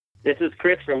This is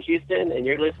Chris from Houston, and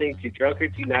you're listening to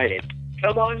Drunkards United.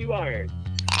 Come on, you Iron!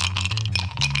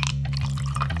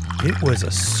 It was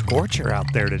a scorcher out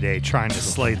there today trying to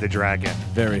slay the dragon.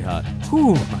 Very hot.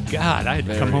 Ooh, my God. I had to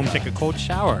Very come home hot. and take a cold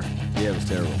shower. Yeah, it was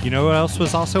terrible. You know what else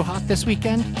was also hot this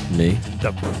weekend? Me?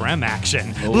 The Prem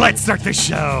action. Oh. Let's start the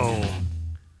show.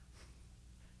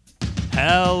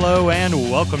 Hello and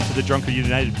welcome to the Drunkard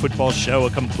United Football Show,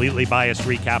 a completely biased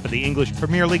recap of the English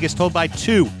Premier League as told by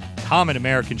two common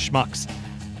American schmucks.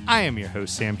 I am your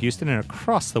host, Sam Houston, and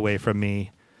across the way from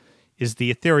me is the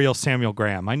ethereal Samuel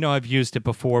Graham. I know I've used it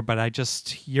before, but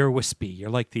you're wispy. You're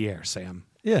like the air, Sam.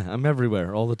 Yeah, I'm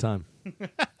everywhere all the time.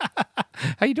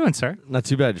 How you doing, sir? Not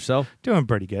too bad. Yourself? Doing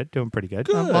pretty good.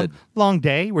 Good. Long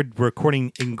day. We're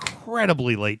recording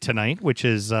incredibly late tonight, which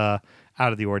is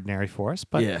out of the ordinary for us,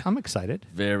 but Yeah. I'm excited.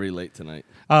 Very late tonight.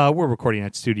 We're recording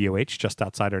at Studio H, just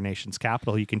outside our nation's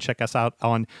capital. You can check us out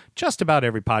on just about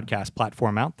every podcast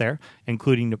platform out there,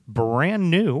 including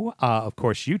brand new, of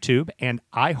course, YouTube and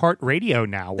iHeartRadio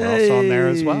now. We're also on there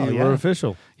as well. We're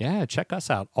official. Yeah, check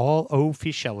us out. All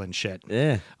official and shit.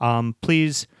 Yeah.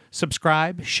 Please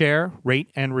subscribe, share, rate,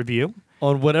 and review.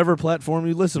 On whatever platform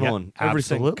you listen Yeah, on.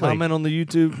 Everything. absolutely. Comment on the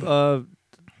YouTube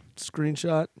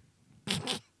screenshot.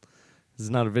 This is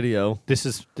not a video. This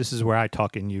is where I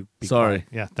talk and you be Sorry. quiet.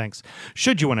 Yeah, thanks.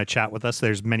 Should you want to chat with us,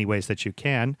 there's many ways that you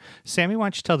can. Sammy, why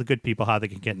don't you tell the good people how they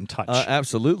can get in touch?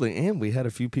 Absolutely. And we had a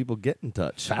few people get in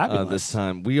touch Fabulous. this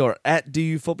time. We are at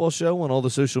DU Football Show on all the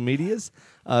social medias.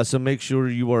 So make sure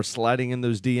you are sliding in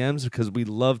those DMs because we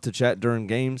love to chat during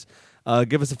games.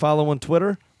 Give us a follow on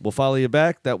Twitter. We'll follow you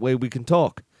back. That way we can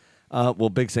talk. Well,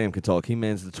 Big Sam can talk. He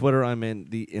mans the Twitter. I man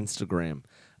the Instagram.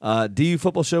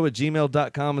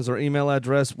 dufootballshow@gmail.com is our email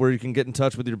address where you can get in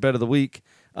touch with your bet of the week.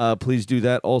 Please do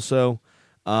that also.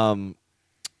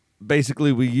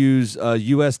 Basically, we use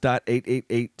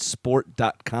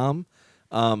us.888sport.com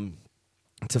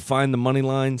to find the money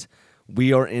lines.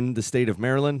 We are in the state of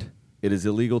Maryland. It is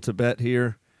illegal to bet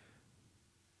here.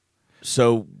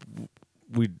 So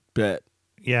we bet,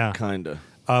 yeah. kind of.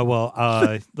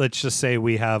 Let's just say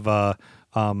we have a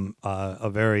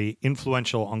very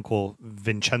influential Uncle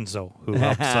Vincenzo who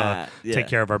helps take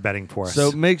care of our betting for us.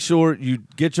 So make sure you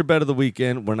get your bet of the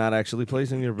weekend. We're not actually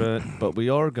placing your bet, but we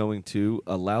are going to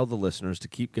allow the listeners to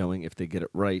keep going if they get it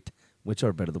right, which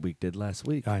our bet of the week did last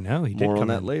week. I know he did. More on come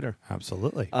that in. later.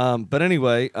 Absolutely. But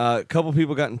anyway, a couple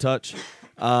people got in touch.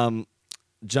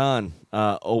 John,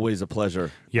 always a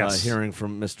pleasure. Yes. Hearing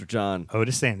from Mr. John.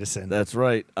 Otis Anderson. That's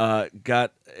right.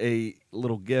 Got a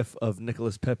little gif of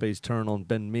Nicholas Pepe's turn on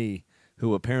Ben Mee,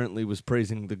 who apparently was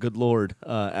praising the good Lord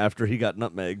after he got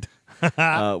nutmegged,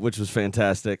 which was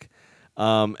fantastic.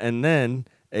 And then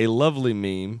a lovely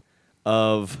meme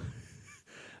of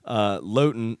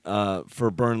Lowton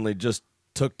for Burnley just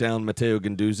took down Matteo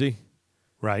Guendouzi.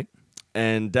 Right.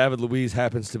 And David Luiz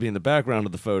happens to be in the background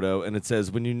of the photo, and it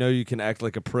says, when you know you can act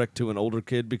like a prick to an older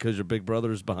kid because your big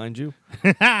brother is behind you.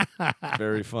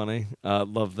 Very funny.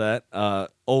 Love that.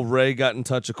 Old Ray got in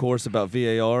touch, of course, about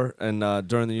VAR and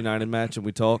during the United match, and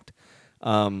we talked.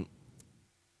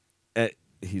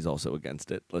 He's also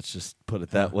against it. Let's just put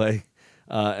it that way.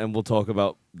 And we'll talk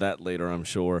about that later, I'm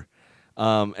sure.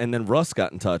 And then Russ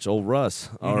got in touch. Old Russ,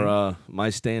 our my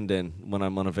stand-in when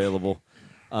I'm unavailable.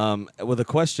 With a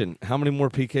question, how many more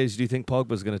PKs do you think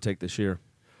Pogba's going to take this year?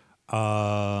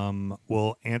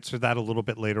 We'll answer that a little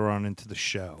bit later on into the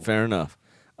show. Fair enough.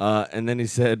 And then he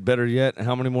said, better yet,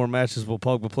 how many more matches will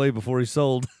Pogba play before he's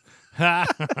sold?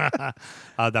 That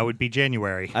would be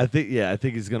January. I think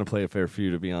he's going to play a fair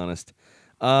few, to be honest.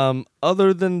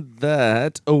 Other than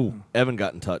that, Evan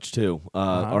got in touch, too,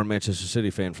 our Manchester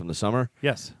City fan from the summer.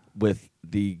 Yes. With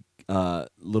the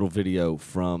little video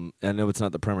from, I know it's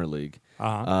not the Premier League,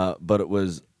 but it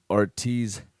was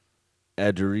Ortiz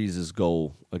Aduriza's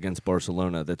goal against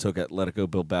Barcelona that took Atletico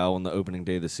Bilbao on the opening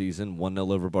day of the season,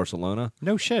 1-0 over Barcelona.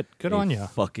 No shit. Good on you.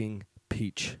 Fucking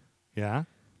peach. Yeah.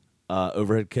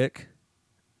 Overhead kick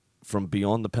from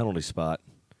beyond the penalty spot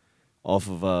off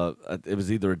of it was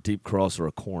either a deep cross or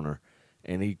a corner,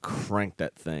 and he cranked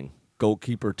that thing.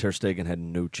 Goalkeeper Ter Stegen had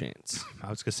no chance.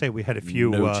 I was gonna say we had a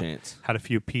few chance. Had a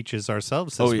few peaches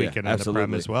ourselves this weekend in the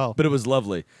Prem as well. But it was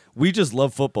lovely. We just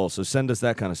love football, so send us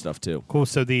that kind of stuff too. Cool.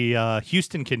 So the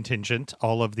Houston contingent,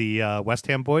 all of the West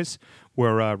Ham boys,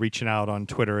 were reaching out on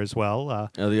Twitter as well.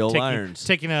 The old Irons.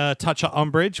 Taking a touch of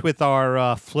umbrage with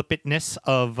our flippantness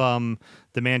of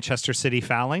the Manchester City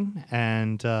fouling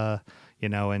and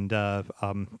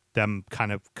them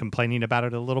kind of complaining about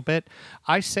it a little bit.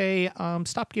 I say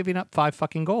stop giving up 5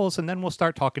 fucking goals, and then we'll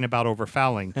start talking about over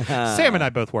fouling. Sam and I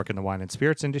both work in the wine and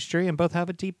spirits industry and both have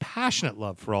a deep, passionate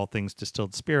love for all things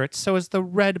distilled spirits. So as the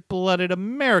red-blooded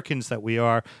Americans that we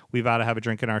are, we've got to have a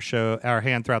drink in our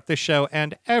hand throughout this show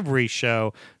and every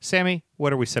show. Sammy,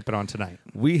 what are we sipping on tonight?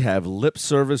 We have Lip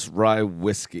Service Rye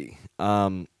Whiskey,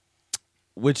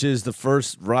 which is the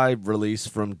first rye release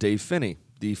from Dave Finney,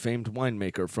 the famed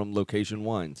winemaker from Location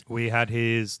Wines. We had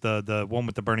the one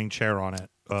with the burning chair on it.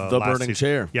 The burning season.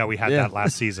 chair. Yeah, we had that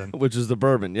last season. Which is the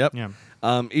bourbon, yep. Yeah.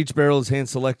 Each barrel is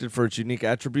hand-selected for its unique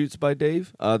attributes by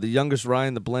Dave. The youngest rye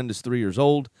in the blend is 3 years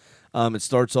old. It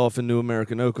starts off in New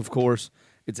American Oak, of course.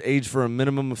 It's aged for a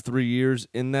minimum of 3 years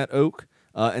in that oak.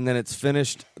 And then it's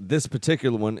finished, this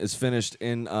particular one is finished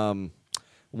in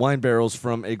wine barrels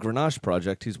from a Grenache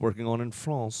project he's working on in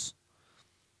France.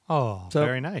 Oh, So,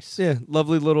 very nice. Yeah,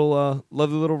 lovely little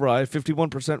rye.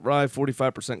 51% rye,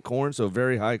 45% corn, so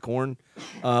very high corn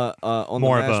on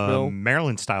More the mash of a bill.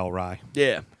 Maryland-style rye.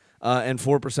 Yeah, and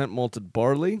 4% malted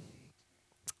barley.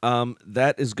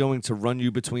 That is going to run you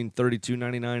between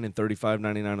 $32.99 and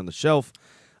 $35.99 on the shelf.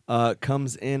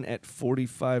 Comes in at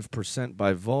 45%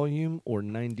 by volume or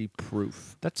 90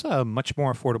 proof. That's much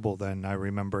more affordable than I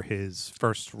remember his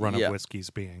first run of whiskeys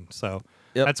being. So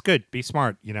that's good. Be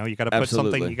smart. You know, you got to put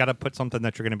something. You got to put something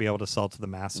that you're going to be able to sell to the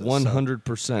masses.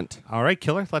 100%. So. All right,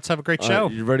 killer. Let's have a great show.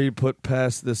 You ready to put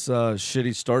past this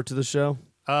shitty start to the show?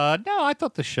 No, I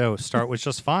thought the show start was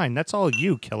just fine. That's all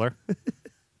you, killer.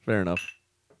 Fair enough.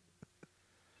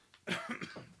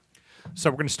 So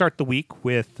we're going to start the week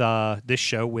with this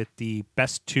show with the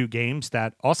best 2 games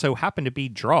that also happen to be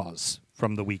draws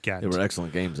from the weekend. They were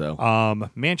excellent games, though.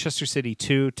 Manchester City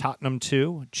 2, Tottenham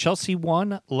 2, Chelsea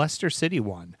 1, Leicester City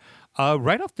 1.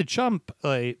 Right off the jump,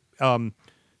 City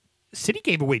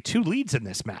gave away 2 leads in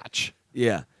this match.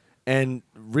 Yeah. And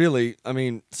really, I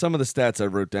mean, some of the stats I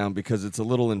wrote down because it's a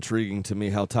little intriguing to me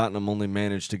how Tottenham only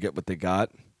managed to get what they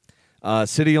got.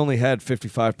 City only had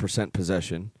 55%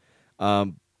 possession.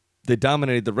 They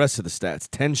dominated the rest of the stats.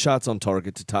 10 shots on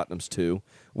target to Tottenham's 2,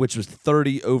 which was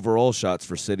 30 overall shots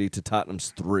for City to Tottenham's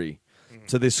 3.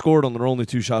 So they scored on their only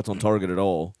 2 shots on target at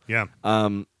all. Yeah.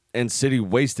 And City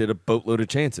wasted a boatload of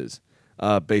chances,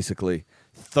 basically.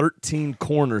 13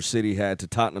 corners City had to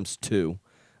Tottenham's 2.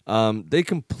 They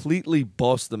completely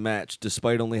bossed the match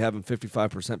despite only having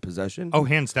 55% possession. Oh,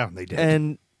 hands down, they did.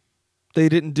 And they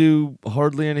didn't do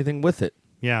hardly anything with it.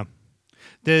 Yeah.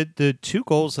 The 2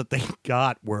 goals that they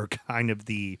got were kind of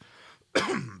the,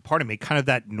 pardon me, kind of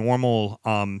that normal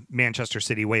Manchester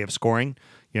City way of scoring,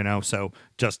 you know, so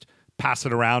just pass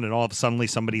it around and all of a sudden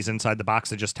somebody's inside the box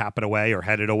to just tap it away or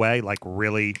head it away, like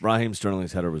really. Raheem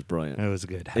Sterling's header was brilliant. It was a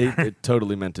good header. It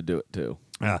totally meant to do it, too.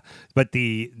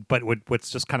 But what's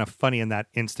just kind of funny in that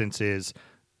instance is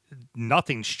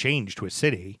nothing's changed with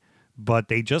City, but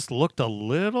they just looked a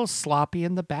little sloppy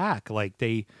in the back, like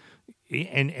they.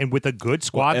 And with a good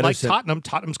squad like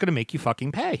Tottenham's going to make you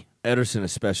fucking pay. Ederson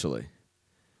especially.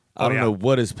 I don't know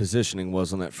what his positioning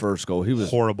was on that first goal. He was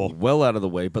horrible, well out of the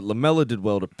way. But Lamela did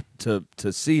well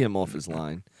to see him off his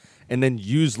line, and then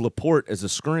use Laporte as a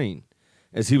screen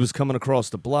as he was coming across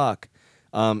the block.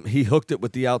 He hooked it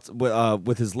with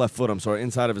with his left foot. I'm sorry,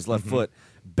 inside of his left foot,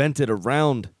 bent it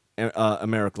around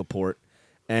Aymeric Laporte,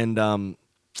 and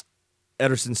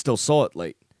Ederson still saw it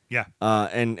late. Yeah.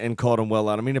 And caught him well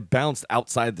out. I mean, it bounced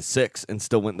outside the 6 and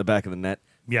still went in the back of the net.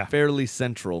 Yeah. Fairly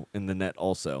central in the net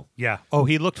also. Yeah. Oh,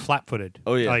 he looked flat-footed.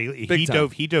 Oh, yeah.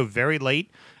 He dove very late,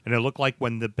 and it looked like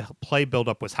when the play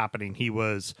buildup was happening, he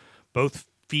was both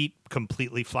feet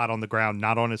completely flat on the ground,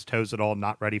 not on his toes at all,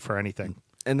 not ready for anything.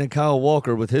 And then Kyle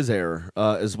Walker with his error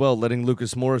as well, letting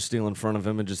Lucas Moura steal in front of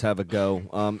him and just have a go.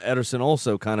 Ederson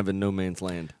also kind of in no man's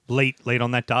land. Late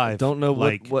on that dive. Don't know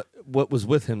what was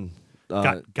with him.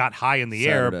 Got high in the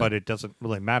Saturday. air, but it doesn't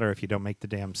really matter if you don't make the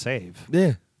damn save.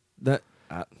 Yeah, that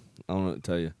I don't know what to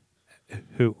tell you.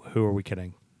 Who are we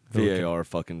kidding? VAR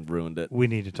fucking ruined it. We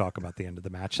need to talk about the end of the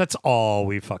match. That's all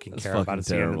we fucking care about is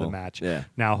the end of the match. Yeah.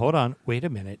 Now hold on, wait a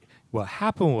minute. What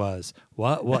happened was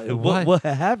what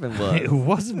happened was it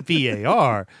wasn't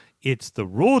VAR. It's the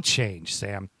rule change,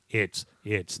 Sam. It's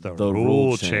the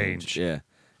rule change. Yeah.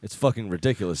 It's fucking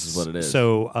ridiculous is what it is.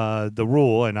 So the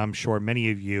rule, and I'm sure many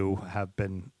of you have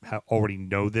already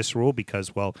know this rule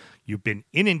because, well, you've been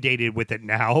inundated with it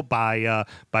now by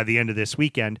the end of this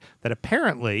weekend, that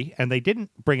apparently, and they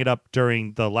didn't bring it up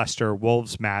during the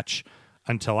Leicester-Wolves match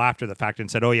until after the fact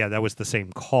and said, oh, yeah, that was the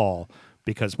same call.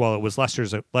 because, well, it was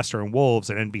Leicester and Wolves,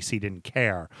 and NBC didn't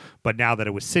care. But now that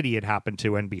it was City, it happened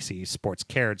to NBC Sports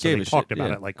cared, so Gave they a talked shit. about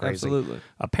Yeah, it like crazy. absolutely.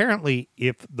 Apparently,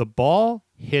 if the ball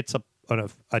hits an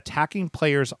attacking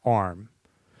player's arm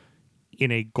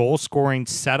in a goal-scoring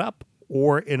setup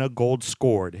or in a goal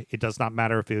scored, it does not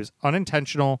matter if it was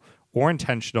unintentional or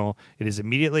intentional. It is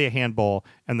immediately a handball,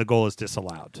 and the goal is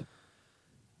disallowed.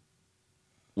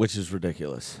 Which is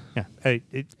ridiculous. Yeah,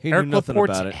 He Eric knew nothing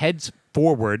Laporte's about it. heads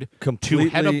forward Completely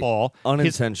to head a ball.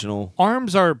 unintentional. His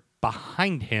arms are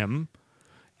behind him,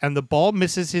 and the ball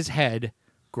misses his head,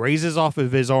 grazes off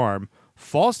of his arm,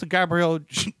 falls to Gabriel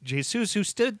Jesus, who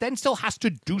then still has to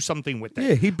do something with it.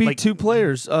 Yeah, he beat two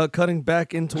players cutting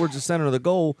back in towards the center of the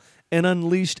goal and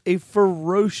unleashed a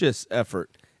ferocious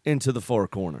effort into the far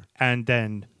corner. And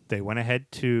then they went ahead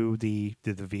to the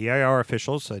VAR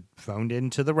officials, had phoned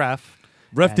into the ref.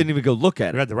 Ref didn't even go look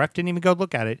at it. The ref didn't even go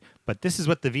look at it, but this is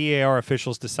what the VAR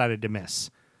officials decided to miss.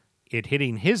 It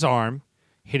hitting his arm,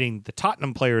 hitting the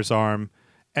Tottenham player's arm,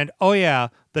 and, oh yeah,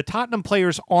 the Tottenham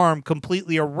player's arm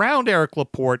completely around Eric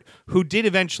Laporte, who did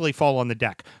eventually fall on the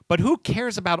deck. But who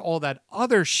cares about all that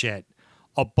other shit?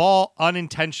 A ball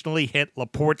unintentionally hit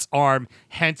Laporte's arm,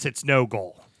 hence it's no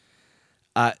goal.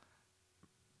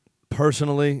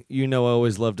 Personally, I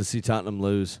always love to see Tottenham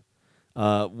lose.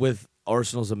 With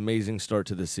Arsenal's amazing start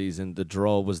to the season, the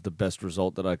draw was the best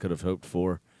result that I could have hoped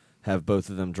for. Have both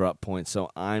of them drop points,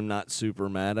 so I'm not super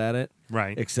mad at it.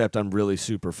 Right. Except I'm really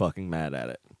super fucking mad at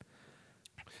it.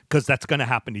 Because that's going to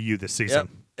happen to you this season.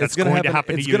 Yep. That's going to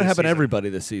happen to you It's going to happen to season. everybody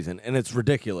this season, and it's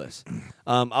ridiculous.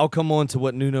 I'll come on to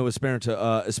what Nuno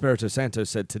Espirito Santo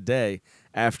said today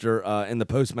after in the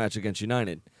post-match against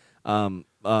United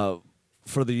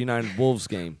for the United Wolves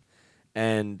game.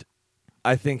 And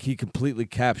I think he completely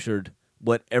captured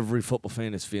what every football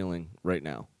fan is feeling right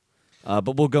now.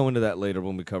 But we'll go into that later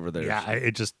when we cover theirs. Yeah,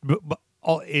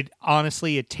 it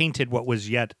honestly, it tainted what was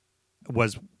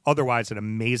otherwise an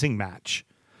amazing match,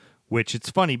 which it's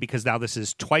funny because now this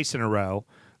is twice in a row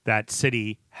that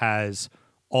City has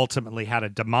ultimately had a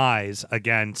demise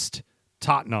against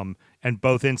Tottenham, and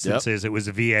both instances it was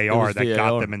a VAR that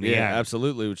got them in the end. Yeah,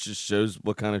 absolutely, which just shows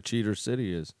what kind of cheater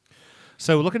City is.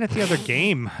 So looking at the other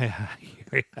game,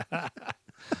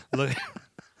 look,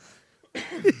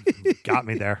 got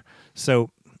me there.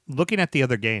 So looking at the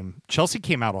other game, Chelsea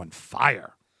came out on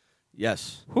fire.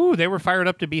 Yes. Whew, they were fired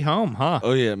up to be home, huh?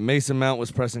 Oh, yeah. Mason Mount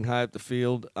was pressing high up the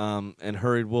field and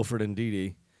hurried Wilfred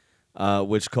Ndidi,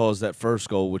 which caused that first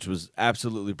goal, which was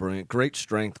absolutely brilliant. Great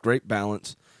strength, great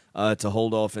balance to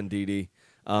hold off Ndidi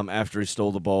after he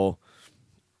stole the ball.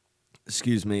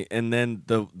 Excuse me. And then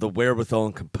the wherewithal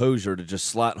and composure to just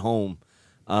slot home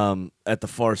at the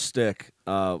far stick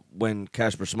when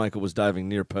Kasper Schmeichel was diving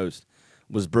near post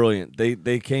was brilliant.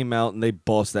 They came out and they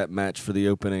bossed that match for the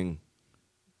opening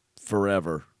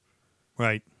forever.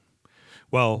 Right.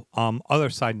 Well, other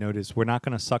side note is we're not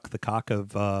going to suck the cock of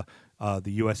the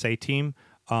USA team.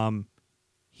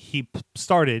 He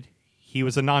started. He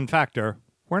was a non-factor.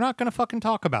 We're not going to fucking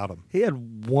talk about him. He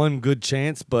had one good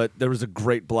chance, but there was a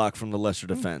great block from the Leicester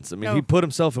defense. I mean, No. he put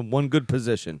himself in one good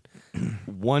position.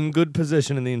 One good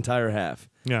position in the entire half.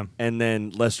 Yeah. And then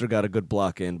Leicester got a good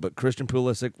block in, but Christian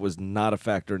Pulisic was not a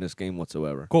factor in this game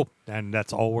whatsoever. Cool. And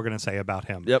that's all we're going to say about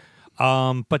him. Yep.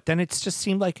 But then it's just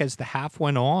seemed like as the half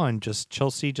went on, just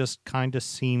Chelsea just kind of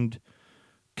seemed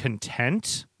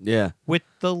content Yeah. with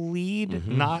the lead.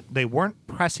 They weren't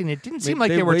pressing. It didn't seem mean, like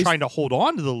they they were waste- trying to hold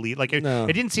on to the lead. Like it No.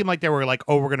 didn't seem like they were like,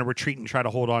 oh, we're going to retreat and try to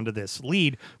hold on to this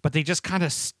lead. But they just kind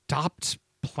of stopped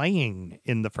playing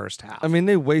in the first half. I mean,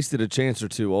 they wasted a chance or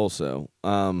two also.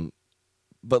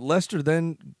 But Leicester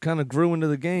then kind of grew into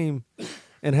the game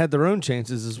and had their own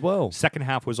chances as well. Second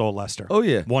half was all Leicester. Oh,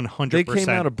 yeah. 100%. They came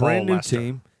out a brand all new Leicester.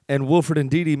 team, and Wilfred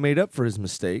Ndidi made up for his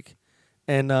mistake,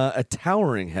 and a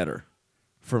towering header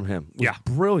from him was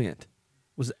brilliant.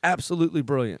 Was absolutely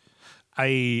brilliant. From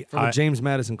a James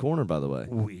Madison corner, by the way.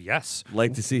 Yes.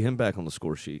 Like to see him back on the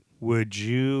score sheet. Would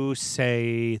you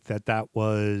say that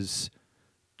was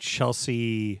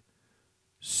Chelsea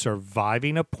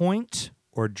surviving a point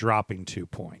or dropping 2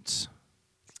 points?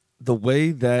 The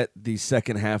way that the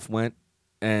second half went,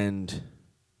 and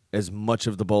as much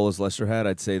of the ball as Leicester had,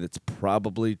 I'd say that's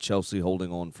probably Chelsea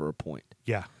holding on for a point.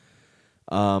 Yeah.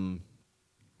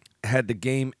 Had the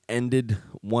game ended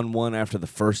 1-1 after the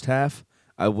first half,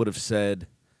 I would have said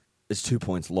it's 2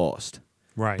 points lost.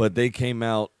 Right. But they came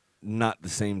out not the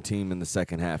same team in the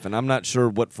second half. And I'm not sure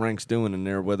what Frank's doing in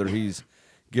there, whether he's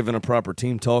giving a proper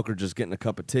team talk or just getting a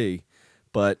cup of tea.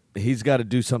 But he's got to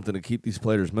do something to keep these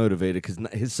players motivated because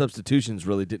his substitutions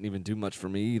really didn't even do much for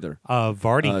me either.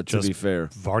 Vardy to be fair.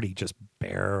 Vardy just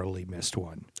barely missed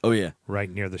one Oh yeah, right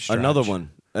near the stretch. another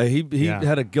one. He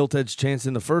had a gilt-edged chance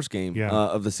in the first game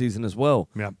of the season as well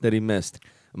that he missed.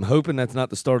 I'm hoping that's not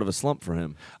the start of a slump for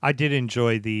him. I did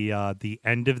enjoy the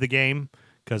end of the game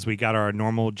because we got our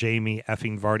normal Jamie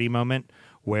effing Vardy moment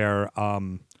where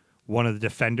one of the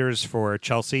defenders for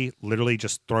Chelsea literally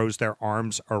just throws their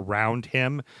arms around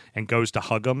him and goes to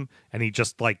hug him, and he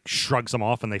just like shrugs them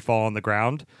off and they fall on the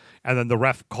ground. And then the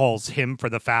ref calls him for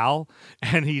the foul,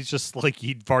 and he's just like,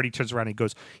 Vardy turns around and he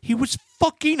goes, "He was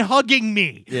fucking hugging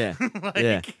me." Yeah,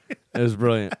 yeah, it was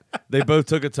brilliant. They both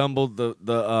took a tumble.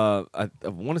 I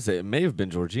want to say it may have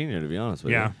been Jorginho, to be honest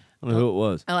with you. I don't know who it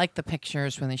was. I like the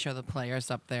pictures when they show the players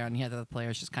up there, and you have the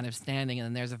players just kind of standing, and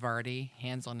then there's a Vardy,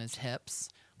 hands on his hips,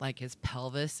 like his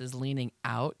pelvis is leaning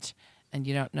out, and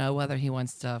you don't know whether he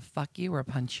wants to fuck you or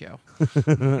punch you.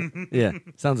 Yeah,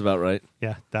 sounds about right.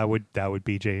 Yeah, that would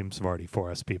be James Vardy for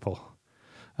us people.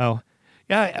 Oh,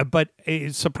 yeah, but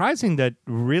it's surprising that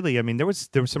really, I mean, there was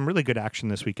some really good action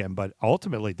this weekend, but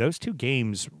ultimately those two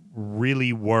games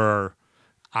really were,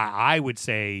 I would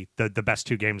say, the best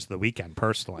two games of the weekend,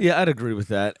 personally. Yeah, I'd agree with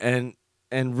that. And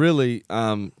really,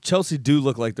 Chelsea do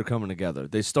look like they're coming together.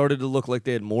 They started to look like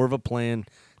they had more of a plan.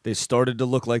 They started to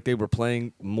look like they were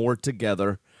playing more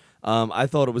together. I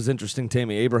thought it was interesting.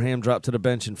 Tammy Abraham dropped to the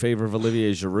bench in favor of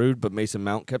Olivier Giroud, but Mason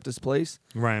Mount kept his place.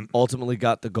 Right. Ultimately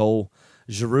got the goal.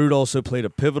 Giroud also played a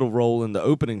pivotal role in the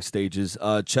opening stages,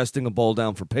 chesting a ball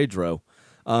down for Pedro,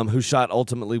 whose shot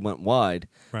ultimately went wide.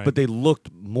 Right. But they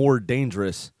looked more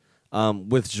dangerous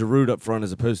with Giroud up front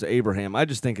as opposed to Abraham. I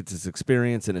just think it's his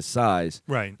experience and his size,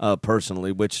 Right.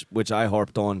 Personally, which I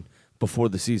harped on before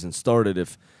the season started.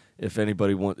 If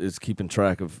anybody is keeping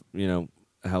track of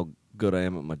how good I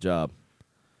am at my job.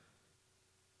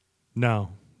 No,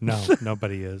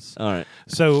 nobody is. All right.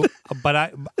 So, but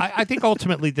I think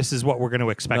ultimately this is what we're going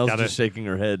to expect Mel's out of just shaking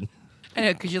her head. I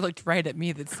know, because you looked right at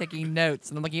me that's taking notes,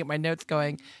 and I'm looking at my notes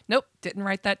going, nope, didn't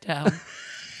write that down.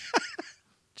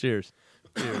 Cheers.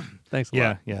 Cheers. Thanks a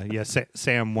lot. Yeah.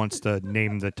 Sam wants to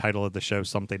name the title of the show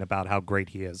something about how great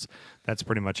he is. That's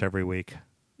pretty much every week.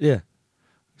 Yeah.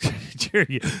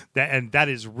 And that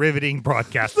is riveting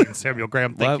broadcasting, Samuel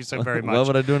Graham. Thank you so very much. Why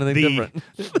would I do anything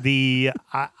different?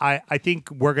 I think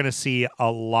we're going to see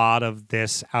a lot of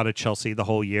this out of Chelsea the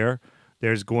whole year.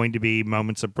 There's going to be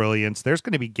moments of brilliance. There's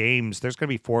going to be games. There's going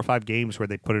to be 4 or 5 games where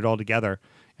they put it all together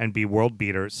and be world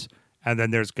beaters. And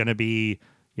then there's going to be,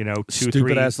 2,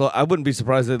 Stupid 3. ass. I wouldn't be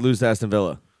surprised if they lose to Aston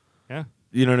Villa. Yeah.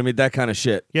 You know what I mean? That kind of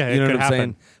shit. Yeah, you know it what could I'm happen.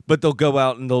 saying? But they'll go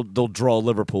out and they'll draw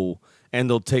Liverpool and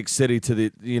they'll take City to the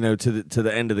to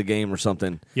the end of the game or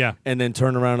something. Yeah. And then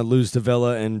turn around and lose to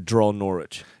Villa and draw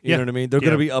Norwich. You know what I mean? They're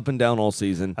going to be up and down all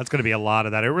season. That's going to be a lot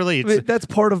of that. That's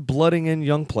part of blooding in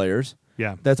young players.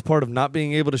 Yeah. That's part of not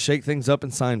being able to shake things up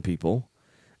and sign people.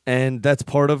 And that's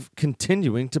part of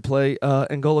continuing to play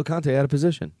N'Golo Kante out of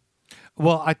position.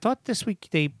 Well, I thought this week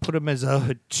they put him as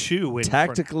a 2 in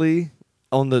Tactically,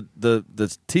 on the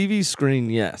TV screen,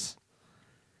 yes.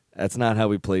 That's not how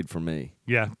he played for me.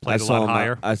 Yeah, played a lot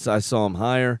higher. I saw him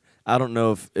higher. I don't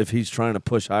know if he's trying to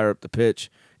push higher up the pitch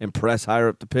and press higher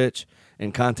up the pitch,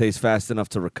 and Conte's fast enough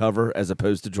to recover as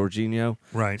opposed to Jorginho.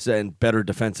 Right. So, and better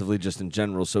defensively just in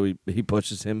general, so he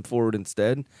pushes him forward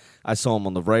instead. I saw him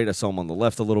on the right. I saw him on the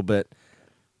left a little bit.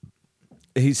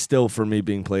 He's still, for me,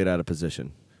 being played out of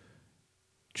position.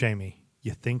 Jamie,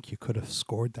 you think you could have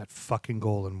scored that fucking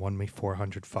goal and won me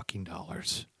 $400 fucking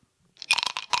dollars?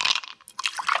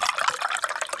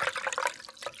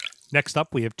 Next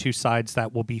up, we have two sides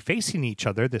that will be facing each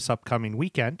other this upcoming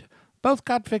weekend. Both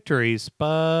got victories,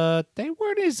 but they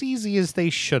weren't as easy as they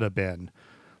should have been.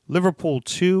 Liverpool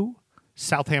 2,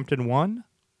 Southampton 1,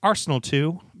 Arsenal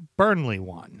 2, Burnley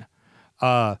 1.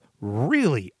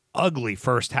 Really ugly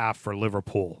first half for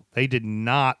Liverpool. They did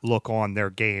not look on their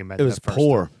game. It was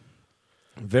poor.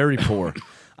 Very poor.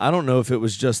 I don't know if it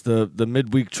was just the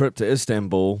midweek trip to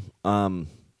Istanbul,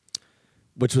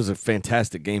 which was a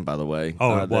fantastic game, by the way.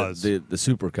 Oh, it was. The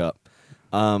Super Cup.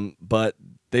 But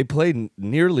they played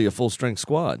nearly a full-strength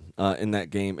squad in that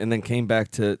game and then came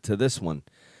back to this one.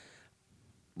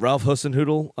 Ralph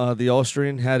Hasenhüttl, the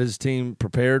Austrian, had his team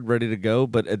prepared, ready to go,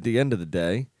 but at the end of the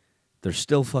day, they're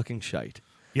still fucking shite.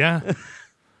 Yeah.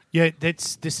 Yeah,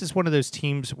 this is one of those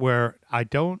teams where I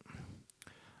don't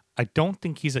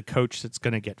think he's a coach that's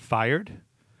going to get fired,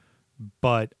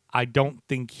 but I don't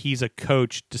think he's a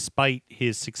coach, despite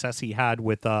his success he had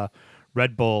with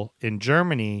Red Bull in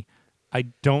Germany.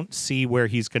 I don't see where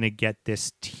he's going to get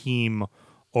this team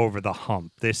over the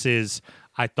hump.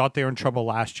 I thought they were in trouble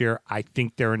last year. I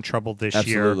think they're in trouble this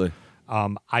year. Absolutely.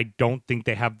 I don't think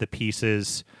they have the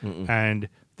pieces. And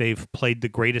They've played the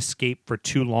Great Escape for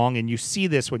too long, and you see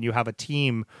this when you have a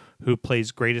team who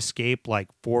plays Great Escape like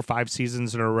 4 or 5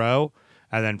 seasons in a row,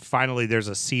 and then finally there's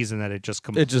a season that it just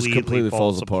completely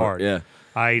falls apart. Yeah.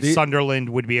 Sunderland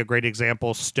would be a great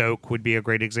example. Stoke would be a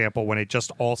great example when it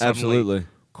just all suddenly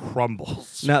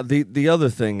crumbles. Now, the other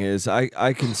thing is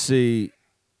I can see,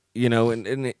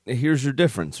 and here's your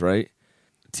difference, right?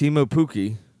 Timo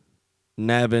Pukki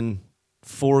nabbing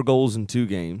 4 goals in 2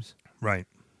 games. Right.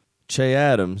 Che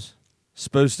Adams,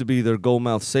 supposed to be their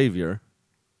goalmouth savior,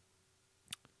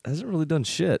 hasn't really done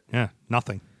shit. Yeah,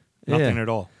 nothing. Nothing at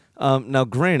all. Now,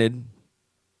 granted,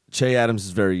 Che Adams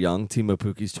is very young. Timo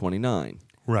Pukki's 29.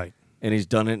 Right. And he's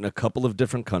done it in a couple of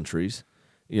different countries.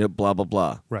 Blah, blah,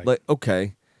 blah. Right. Like,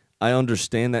 okay, I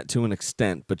understand that to an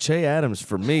extent. But Che Adams,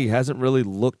 for me, hasn't really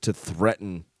looked to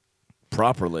threaten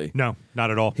properly. No,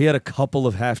 not at all. He had a couple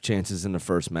of half chances in the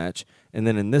first match. And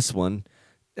then in this one,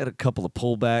 had a couple of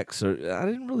pullbacks. I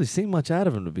didn't really see much out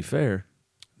of him, to be fair.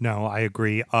 No, I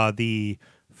agree. The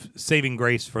saving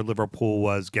grace for Liverpool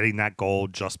was getting that goal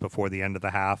just before the end of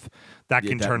the half. That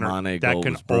can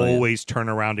always turn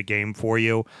around a game for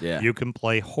you. Yeah. You can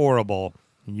play horrible,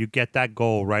 and you get that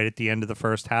goal right at the end of the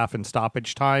first half in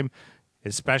stoppage time,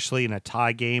 especially in a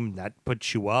tie game. That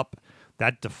puts you up.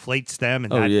 That deflates them,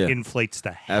 and inflates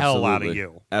the hell out of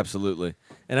you. Absolutely.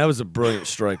 And that was a brilliant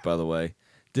strike, by the way.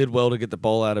 Did well to get the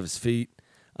ball out of his feet,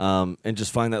 and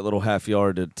just find that little half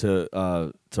yard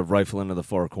to rifle into the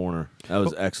far corner. That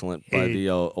was excellent by the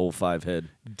old 5 head.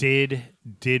 Did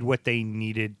what they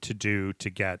needed to do to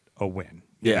get a win.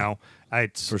 You know,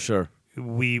 it's for sure.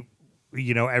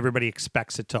 Everybody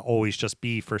expects it to always just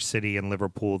be for City and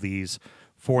Liverpool these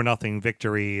 4-0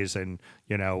 victories, and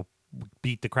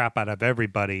beat the crap out of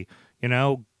everybody.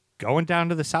 Going down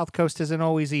to the South Coast isn't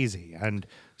always easy, and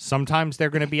sometimes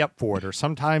they're going to be up for it, or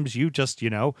sometimes you just,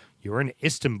 you're in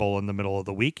Istanbul in the middle of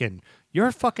the week and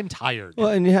you're fucking tired. Well,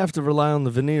 and you have to rely on the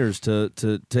veneers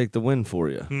to take the win for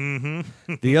you.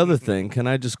 Mm-hmm. The other thing, can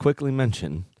I just quickly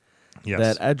mention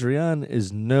that Adrian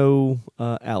is no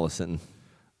Allison?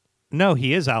 No,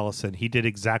 he is Allison. He did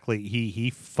exactly, he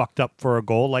fucked up for a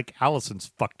goal like Allison's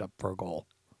fucked up for a goal.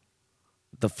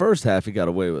 The first half, he got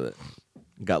away with it.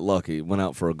 Got lucky, went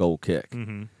out for a goal kick.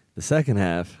 Mm-hmm. The second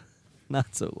half,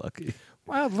 not so lucky.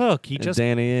 Well, look, he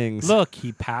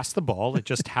passed the ball. It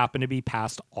just happened to be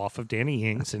passed off of Danny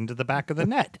Ings into the back of the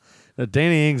net. Now,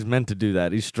 Danny Ings meant to do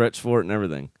that. He stretched for it and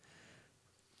everything.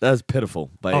 That was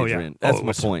pitiful by Adrian. Yeah. That's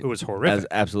my point. It was horrific. That was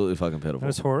absolutely fucking pitiful. It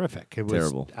was horrific. It was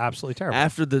terrible. Absolutely terrible.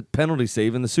 After the penalty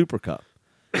save in the Super Cup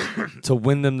to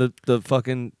win them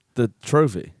the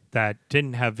trophy. That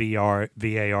didn't have VAR,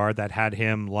 that had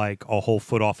him like a whole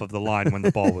foot off of the line when the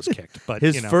ball was kicked. But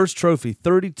his first trophy,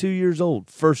 32 years old,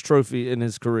 first trophy in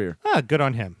his career. Good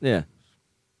on him. Yeah.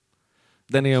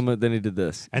 Then he did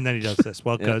this. And then he does this.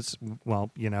 Well, because,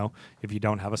 if you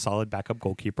don't have a solid backup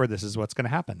goalkeeper, this is what's going to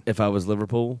happen. If I was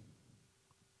Liverpool,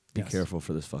 be careful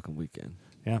for this fucking weekend.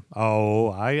 Yeah. Oh,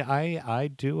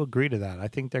 I do agree to that. I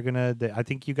think I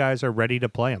think you guys are ready to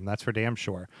play them. That's for damn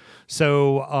sure.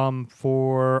 So,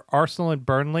 for Arsenal and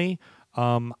Burnley,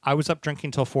 I was up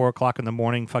drinking till 4 o'clock in the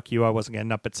morning. Fuck you. I wasn't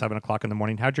getting up at 7 o'clock in the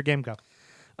morning. How'd your game go?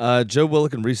 Joe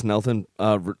Willock and Reece Nelson,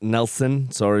 both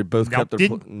kept their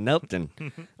Nelton.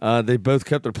 They both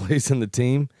kept their place in the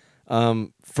team.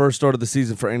 First start of the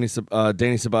season for Danny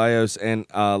Ceballos and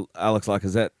Alex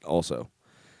Lacazette also.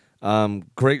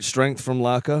 Great strength from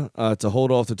Laka to hold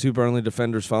off the 2 Burnley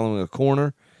defenders following a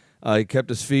corner. He kept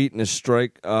his feet and his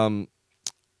strike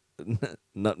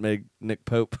nutmeg Nick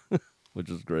Pope, which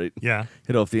was great. Yeah.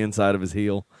 Hit off the inside of his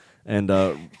heel and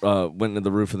went into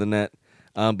the roof of the net.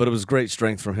 But it was great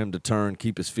strength for him to turn,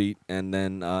 keep his feet, and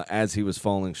then as he was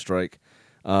falling, strike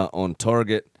on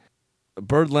target.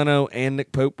 Bird Leno and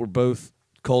Nick Pope were both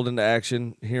called into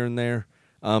action here and there.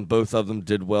 Both of them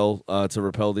did well to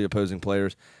repel the opposing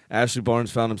players. Ashley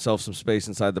Barnes found himself some space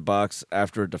inside the box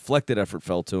after a deflected effort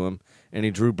fell to him, and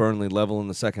he drew Burnley level in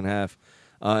the second half.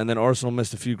 And then Arsenal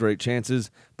missed a few great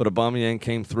chances, but Aubameyang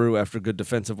came through after good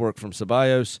defensive work from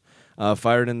Ceballos,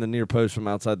 fired in the near post from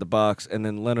outside the box, and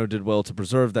then Leno did well to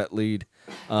preserve that lead.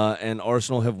 And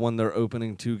Arsenal have won their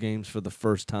opening 2 games for the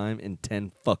first time in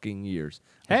 10 fucking years.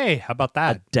 Hey, how about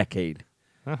that? A decade.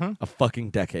 Uh-huh. A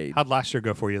fucking decade. How'd last year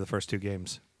go for you the first 2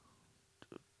 games?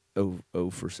 0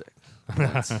 for 6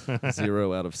 points.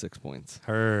 0 out of 6 points.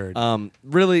 Heard.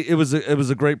 Really, it was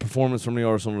a great performance from the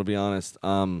Arsenal, to be honest.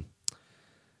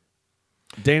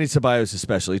 Danny Ceballos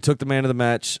especially. He took the man of the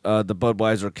match, the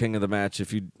Budweiser king of the match,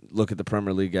 if you look at the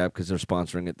Premier League app, because they're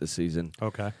sponsoring it this season.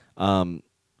 Okay.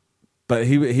 But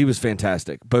he was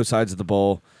fantastic. Both sides of the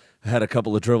ball. Had a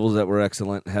couple of dribbles that were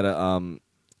excellent. Had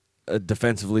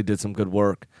defensively did some good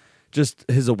work. Just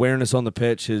his awareness on the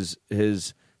pitch,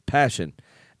 his passion.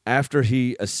 After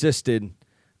he assisted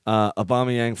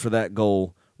Aubameyang for that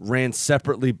goal, ran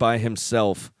separately by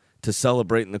himself to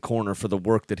celebrate in the corner for the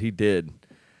work that he did,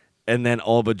 and then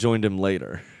Alba joined him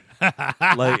later.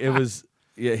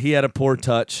 He had a poor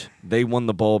touch. They won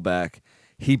the ball back.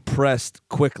 He pressed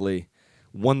quickly,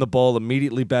 won the ball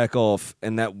immediately back off,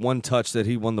 and that one touch that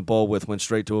he won the ball with went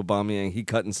straight to Aubameyang. He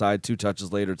cut inside. 2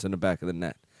 touches later, it's in the back of the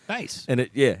net. Nice. And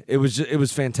it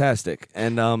was fantastic,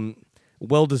 and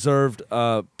well-deserved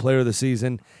player of the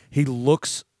season. He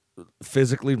looks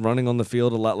physically running on the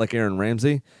field a lot like Aaron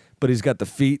Ramsey, but he's got the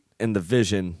feet and the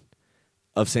vision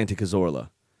of Santi Cazorla.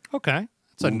 Okay.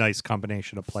 It's a nice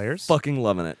combination of players. Fucking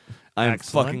loving it. I'm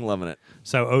Excellent. fucking loving it.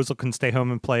 So Ozil can stay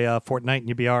home and play Fortnite and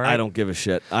you'll be all right? I don't give a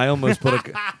shit. I almost put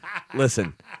a...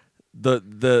 Listen,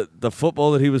 the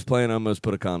football that he was playing, I almost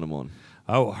put a condom on.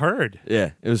 Oh, heard.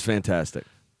 Yeah, it was fantastic.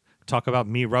 Talk about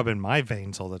me rubbing my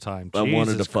veins all the time. I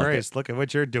wanted to fuck Christ, look at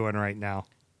what you're doing right now.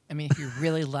 I mean, if you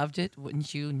really loved it,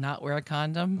 wouldn't you not wear a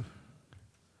condom?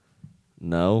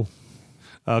 No.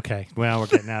 Okay, well, we're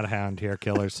getting out of hand here,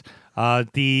 killers.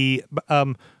 Burnley,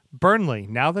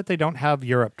 now that they don't have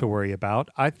Europe to worry about,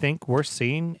 I think we're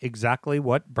seeing exactly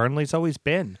what Burnley's always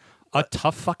been. A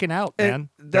tough fucking out, man.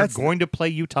 They're going to play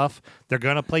you tough. They're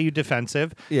going to play you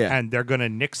defensive. Yeah. And they're going to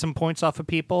nick some points off of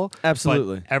people.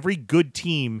 Absolutely. But every good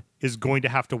team is going to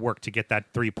have to work to get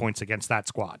that 3 points against that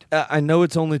squad. I know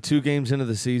it's only 2 games into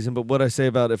the season, but what I say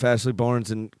about if Ashley Barnes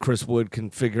and Chris Wood can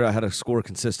figure out how to score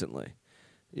consistently.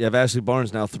 You have Ashley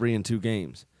Barnes now 3 in 2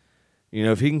 games. You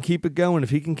know, if he can keep it going, if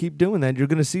he can keep doing that, you're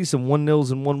going to see some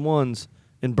 1-0s and 1-1s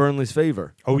in Burnley's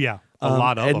favor. Oh, yeah. A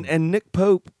lot of them. And Nick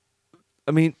Pope,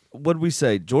 I mean, what did we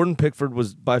say? Jordan Pickford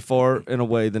was by far, in a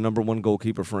way, the number 1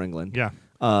 goalkeeper for England. Yeah.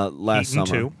 Last Heaton,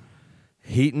 summer. too.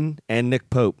 Heaton and Nick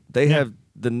Pope. They had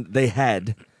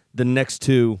the next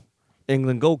 2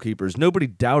 England goalkeepers. Nobody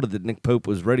doubted that Nick Pope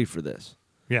was ready for this.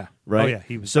 Yeah. Right? Oh, yeah.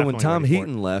 He was so when definitely Tom ready for it.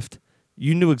 Heaton left,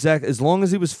 you knew exactly, as long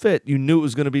as he was fit, you knew it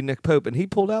was going to be Nick Pope, and he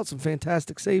pulled out some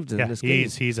fantastic saves in this game.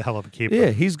 He's a hell of a keeper. Yeah,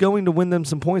 he's going to win them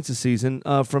some points this season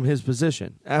from his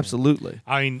position. Absolutely.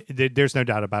 I mean, there's no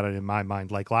doubt about it in my mind.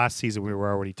 Like last season, we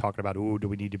were already talking about, do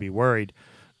we need to be worried?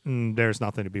 There's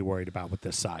nothing to be worried about with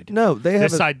this side. No, they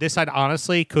have this side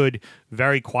honestly could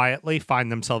very quietly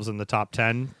find themselves in the top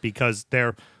 10 because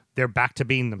they're back to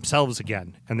being themselves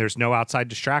again, and there's no outside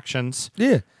distractions.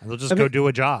 Yeah. And they'll just go do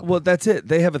a job. Well, that's it.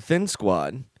 They have a thin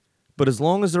squad, but as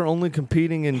long as they're only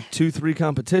competing in 2-3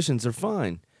 competitions, they're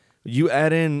fine. You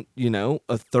add in,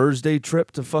 a Thursday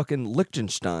trip to fucking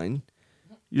Liechtenstein,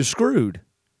 you're screwed.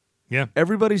 Yeah.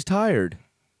 Everybody's tired.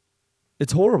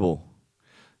 It's horrible.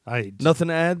 Nothing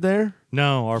to add there?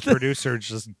 No, our producer's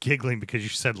just giggling because you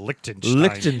said Liechtenstein.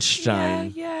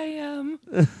 Liechtenstein. Yeah, I am.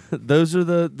 Those are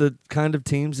the kind of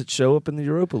teams that show up in the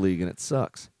Europa League, and it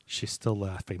sucks. She's still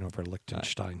laughing over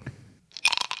Liechtenstein.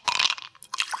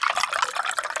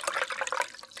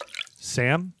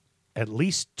 Sam, at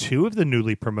least 2 of the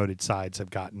newly promoted sides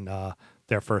have gotten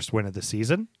their first win of the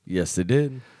season. Yes, they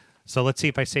did. So let's see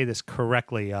if I say this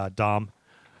correctly, Dom.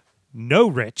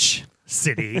 Norwich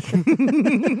City.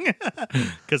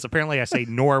 Because apparently I say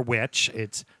Norwich.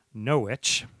 It's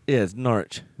Norwich. Yeah, it's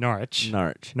Norwich.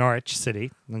 Norwich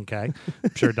City. Okay.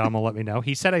 I'm sure Dom will let me know.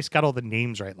 He said I got all the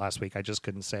names right last week. I just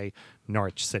couldn't say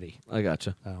Norwich City. I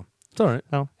gotcha. Oh. It's all right.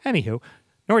 Oh, anywho.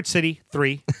 Norwich City,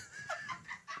 3.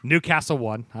 Newcastle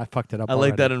 1. I fucked it up I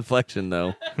already. like that inflection,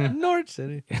 though. Norwich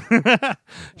City.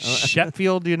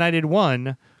 Sheffield United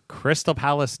 1. Crystal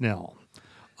Palace 0.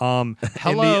 Hello.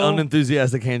 And the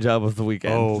unenthusiastic hand job of the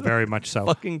weekend. Oh, very much so.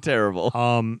 Fucking terrible.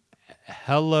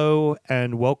 Hello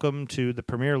and welcome to the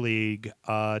Premier League,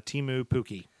 Timu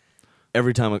Pukki.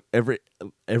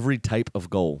 Every type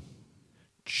of goal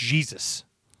Jesus.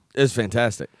 is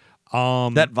fantastic.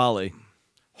 That volley.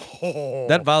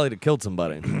 That volley that killed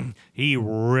somebody. He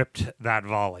ripped that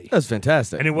volley. That's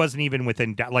fantastic. And it wasn't even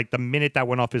within, like the minute that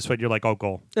went off his foot, you're like, oh,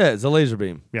 goal. Yeah, it's a laser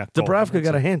beam. Yeah, goal. Dubravka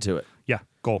got a hand to it. Yeah,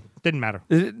 goal. Didn't matter.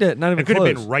 Not even It could close.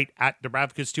 have been right at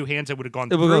Dubravka's 2 hands. It would have gone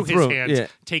It would through go through, his hands, yeah.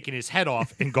 taken his head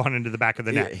off, and gone into the back of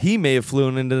the Yeah, net. he may have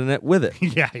flown into the net with it.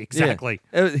 Yeah, exactly.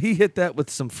 Yeah. He hit that with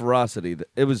some ferocity.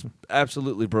 It was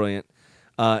absolutely brilliant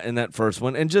in that first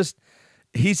one. And just,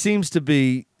 he seems to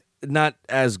be not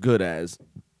as good as,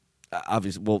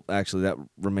 obviously, well, actually, that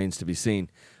remains to be seen.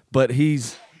 But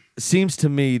seems to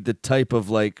me the type of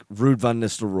like Ruud van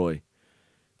Nistelrooy,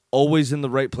 always in the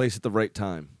right place at the right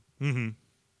time. Mm-hmm.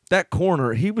 That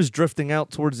corner, he was drifting out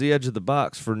towards the edge of the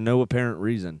box for no apparent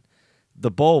reason.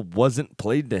 The ball wasn't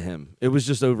played to him. It was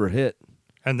just overhit.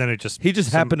 And then He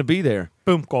just happened to be there.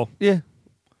 Boom, goal. Yeah.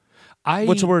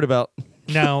 What you worried about?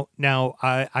 Now,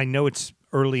 I know it's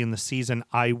early in the season.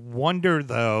 I wonder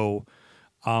though,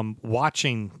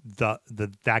 watching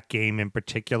that game in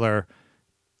particular,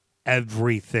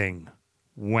 everything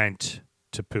went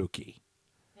to Pookie.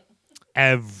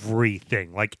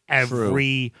 Everything, like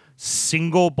every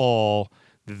single ball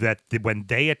that when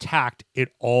they attacked,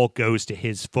 it all goes to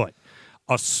his foot.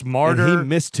 A smarter, and he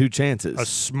missed 2 chances. A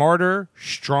smarter,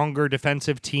 stronger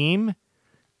defensive team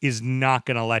is not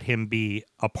going to let him be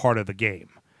a part of the game.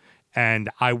 And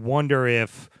I wonder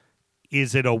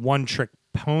is it a one-trick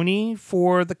pony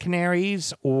for the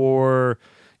Canaries, or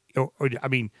I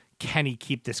mean, can he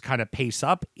keep this kind of pace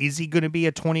up? Is he going to be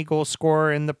a 20-goal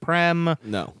scorer in the Prem?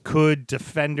 No. Could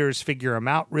defenders figure him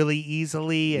out really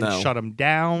easily and shut him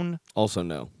down? Also,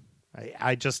 no.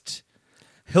 I just...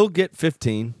 He'll get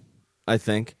 15, I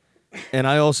think. And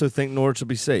I also think Norwich will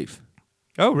be safe.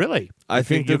 Oh, really? I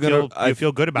think they're going to... You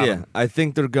feel good about him? I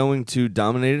think they're going to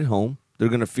dominate at home. They're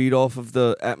going to feed off of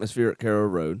the atmosphere at Carrow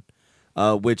Road,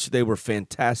 which they were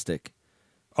fantastic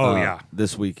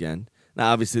this weekend.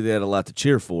 Now, obviously, they had a lot to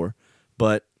cheer for,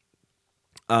 but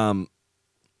the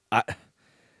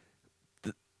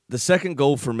second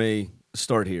goal for me,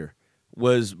 start here,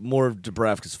 was more of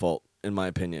Dubravka's fault, in my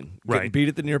opinion. Getting beat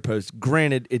at the near post.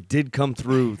 Granted, it did come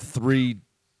through 3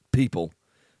 people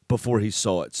before he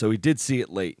saw it, so he did see it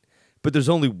late. But there's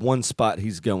only one spot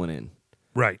he's going in.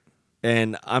 Right.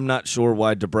 And I'm not sure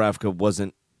why Dubravka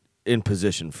wasn't in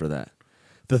position for that.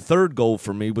 The third goal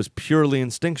for me was purely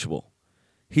instinctual.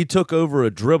 He took over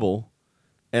a dribble,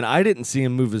 and I didn't see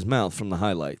him move his mouth from the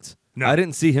highlights. No. I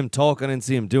didn't see him talk. I didn't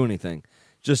see him do anything.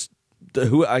 Just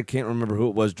I can't remember who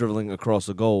it was dribbling across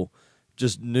the goal.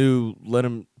 Just knew, let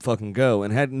him fucking go,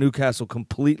 and had Newcastle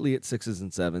completely at 6s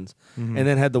and 7s, and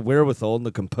then had the wherewithal and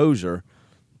the composure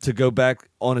to go back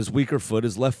on his weaker foot,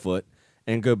 his left foot,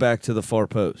 and go back to the far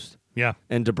post. Yeah.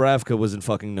 And Dubravka was in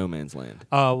fucking no man's land.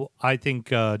 I think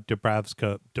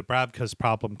Dubravka's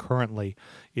problem currently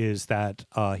is that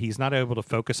he's not able to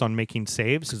focus on making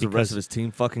saves because the rest of his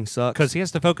team fucking sucks. Because he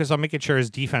has to focus on making sure his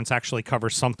defense actually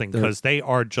covers something, because they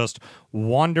are just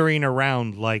wandering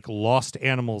around like lost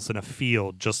animals in a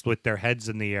field, just with their heads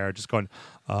in the air, just going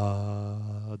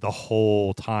the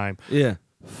whole time. Yeah.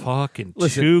 Fucking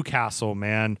Listen, Newcastle,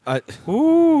 man.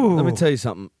 Ooh. Let me tell you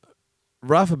something.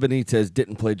 Rafa Benitez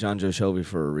didn't play John Joe Shelby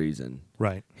for a reason.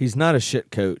 Right. He's not a shit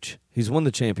coach. He's won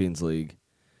the Champions League.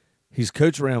 He's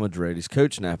coached Real Madrid. He's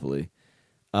coached Napoli.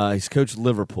 He's coached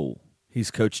Liverpool.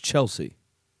 He's coached Chelsea.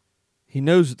 He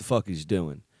knows what the fuck he's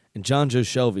doing. And John Joe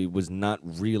Shelby was not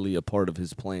really a part of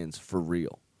his plans for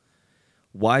real.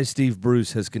 Why Steve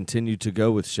Bruce has continued to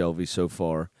go with Shelby so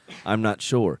far, I'm not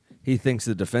sure. He thinks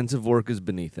the defensive work is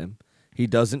beneath him. He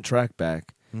doesn't track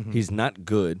back. Mm-hmm. He's not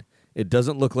good. It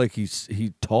doesn't look like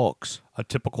he talks a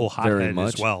typical hothead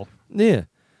as well. Yeah,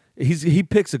 he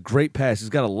picks a great pass. He's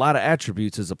got a lot of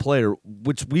attributes as a player,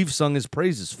 which we've sung his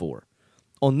praises for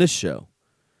on this show.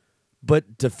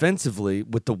 But defensively,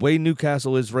 with the way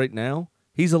Newcastle is right now,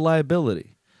 he's a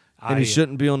liability, and he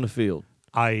shouldn't be on the field.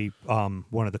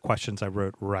 One of the questions I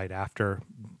wrote right after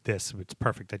this, it's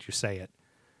perfect that you say it.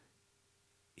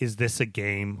 Is this a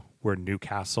game where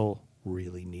Newcastle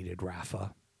really needed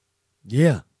Rafa?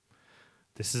 Yeah.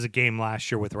 This is a game last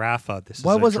year with Rafa.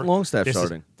 Why wasn't Longstaff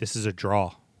starting? This is a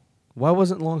draw. Why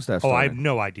wasn't Longstaff starting? I have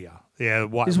no idea. Yeah,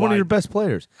 he's one of your best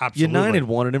players. Absolutely. United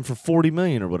wanted him for $40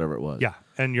 million or whatever it was. Yeah,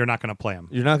 and you're not going to play him.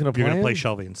 You're not going to play him? You're going to play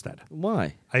Shelby instead.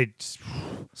 Why? What's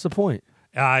the point?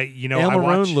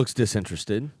 Almiron looks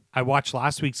disinterested. I watched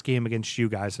last week's game against you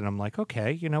guys, and I'm like,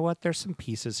 okay, you know what? There's some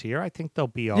pieces here. I think they'll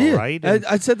be all right. And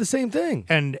I said the same thing.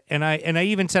 And I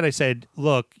even said,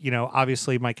 look,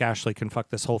 obviously Mike Ashley can fuck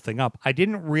this whole thing up. I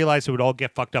didn't realize it would all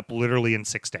get fucked up literally in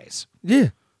 6 days.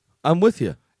 Yeah, I'm with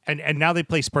you. And now they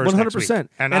play Spurs 100%. next week.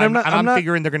 And I'm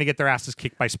figuring they're going to get their asses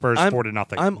kicked by Spurs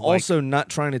 4-0. I'm also not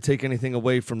trying to take anything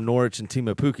away from Norwich and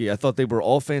Timo Pukki. I thought they were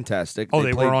all fantastic.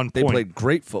 They were on point. They played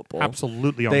great football.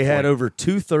 Absolutely on point. They had over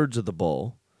 2/3 of the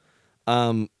ball.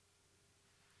 But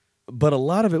a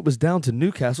lot of it was down to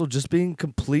Newcastle just being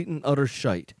complete and utter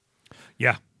shite.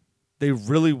 Yeah. They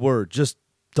really were just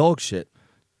dog shit.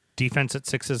 Defense at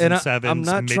 6s and 7s. I'm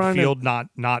not midfield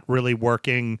not really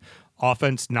working.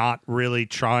 Offense not really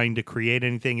trying to create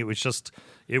anything. It was just,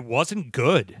 it wasn't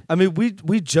good. I mean,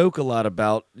 we joke a lot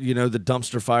about, the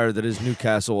dumpster fire that is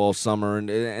Newcastle all summer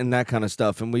and that kind of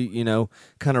stuff. And we,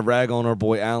 kind of rag on our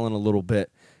boy Allen a little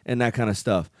bit and that kind of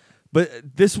stuff.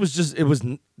 But this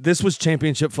was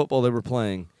championship football they were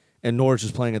playing, and Norwich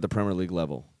was playing at the Premier League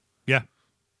level. Yeah.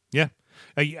 Yeah.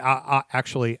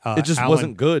 Actually, It just Alan,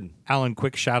 wasn't good. Alan,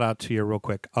 quick shout out to you real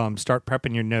quick. Start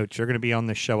prepping your notes. You're going to be on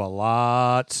this show a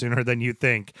lot sooner than you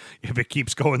think if it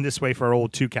keeps going this way for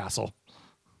old Tewcastle.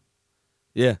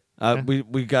 Yeah.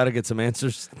 We got to get some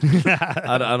answers.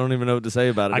 I don't even know what to say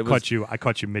about it. I caught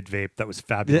you mid vape. That was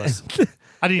fabulous.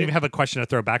 I didn't even have a question to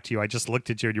throw back to you. I just looked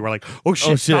at you and you were like, "Oh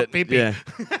shit, stop vaping."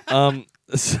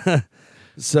 Yeah.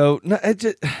 So no,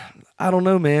 I don't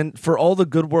know, man. For all the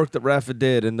good work that Rafa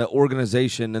did and the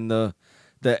organization and the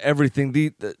everything,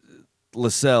 the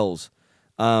Lascelles.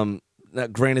 Now,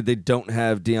 granted, they don't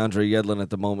have DeAndre Yedlin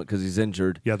at the moment because he's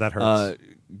injured. Yeah, that hurts.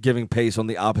 Giving pace on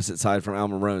the opposite side from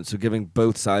Almiron, so giving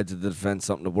both sides of the defense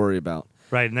something to worry about.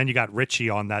 Right, and then you got Richie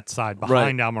on that side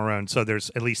behind Almiron, so there's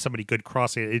at least somebody good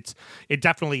crossing. It's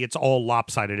all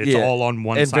lopsided. It's all on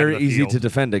one and side of the very easy field. to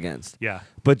defend against. Yeah,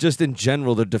 but just in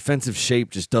general, the defensive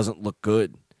shape just doesn't look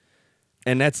good,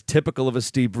 and that's typical of a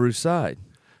Steve Bruce side.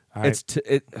 all right.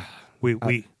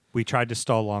 We tried to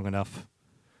stall long enough.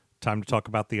 Time to talk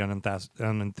about the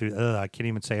I can't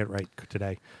even say it right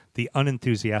today. The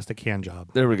unenthusiastic hand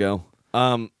job. There we go.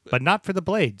 But not for the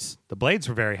Blades. The Blades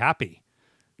were very happy.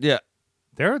 Yeah.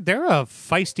 They're a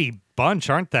feisty bunch,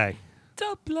 aren't they?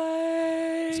 The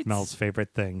Blades. It's Mel's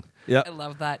favorite thing. Yeah. I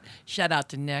love that. Shout out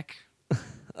to Nick.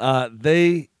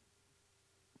 They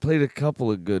played a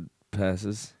couple of good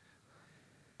passes.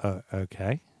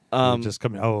 Okay. Just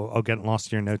coming. Getting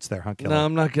lost in your notes there, huh, Killer? No,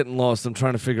 I'm not getting lost. I'm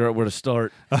trying to figure out where to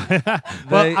start.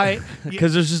 Well,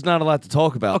 because there's just not a lot to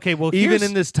talk about. Okay, well, even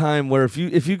in this time where if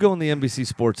you go on the NBC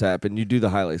Sports app and you do the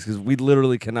highlights, because we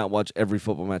literally cannot watch every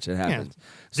football match that happens.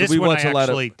 So this we one watch a lot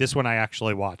of. This one I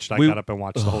actually watched. I got up and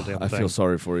watched the whole damn thing. I feel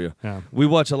sorry for you. Yeah. We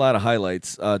watch a lot of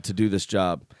highlights to do this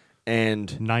job,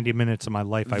 and 90 minutes of my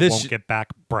life I won't get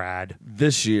back, Brad.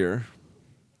 This year,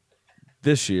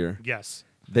 Yes,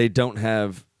 they don't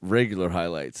have regular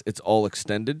highlights. It's all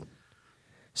extended.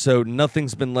 So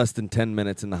nothing's been less than 10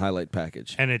 minutes in the highlight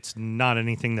package. and it's not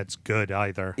anything that's good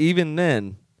either. Even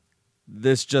then,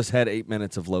 this just had 8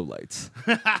 minutes of lowlights.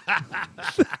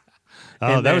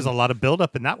 There was a lot of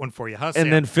buildup in that one for you, huh, Sam?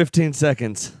 And then 15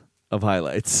 seconds of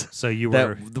highlights. So you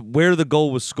were where the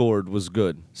goal was scored was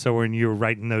good. So when you were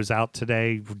writing those out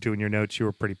today, doing your notes, you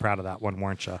were pretty proud of that one,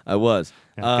 weren't you? I was.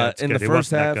 Yeah, in good. the It first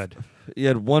wasn't that half, good. you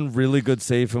had one really good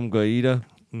save from Guaita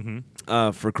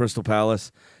for Crystal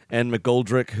Palace. And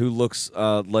McGoldrick, who looks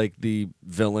like the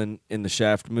villain in the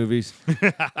Shaft movies,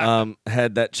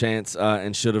 had that chance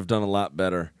and should have done a lot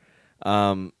better.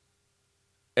 And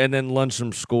then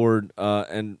Lundstrom scored,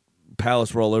 and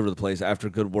Palace were all over the place after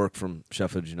good work from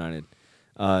Sheffield United.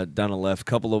 Down the left,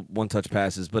 couple of one-touch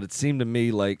passes, but it seemed to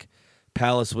me like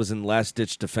Palace was in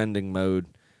last-ditch defending mode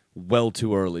well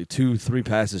too early, 2-3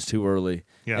 passes too early,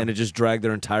 and it just dragged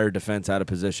their entire defense out of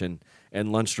position. And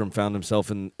Lundstrom found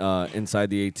himself inside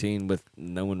the 18 with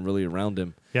no one really around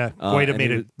him. Yeah, Guaita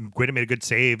made a good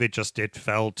save. It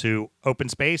fell to open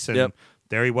space, and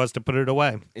there he was to put it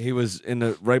away. He was in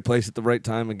the right place at the right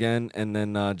time again, and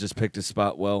then just picked his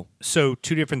spot well. So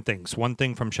two different things. One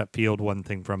thing from Sheffield, one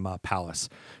thing from Palace.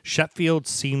 Sheffield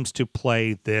seems to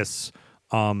play this,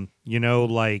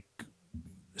 like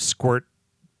squirt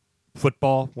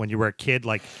football when you were a kid,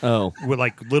 with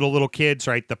like little kids,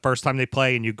 right? The first time they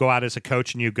play, and you go out as a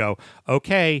coach and you go,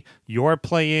 okay, you're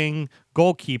playing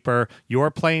goalkeeper, you're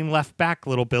playing left back,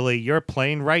 little Billy, you're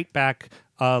playing right back,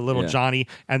 little Johnny,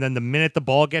 and then the minute the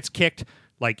ball gets kicked,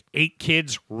 like 8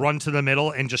 kids run to the middle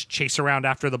and just chase around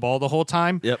after the ball the whole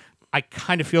time. Yep. I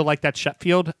kind of feel like that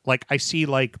Sheffield. Like I see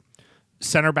like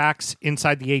center backs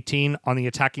inside the 18 on the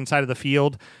attacking side of the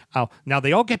field. Now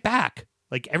they all get back.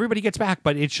 Like, everybody gets back,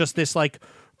 but it's just this, like,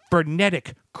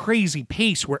 frenetic, crazy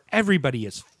pace where everybody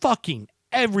is fucking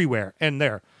everywhere, and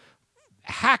they're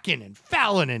hacking and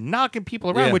fouling and knocking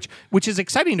people around, which is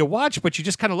exciting to watch, but you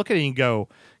just kind of look at it and go,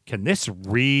 can this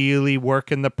really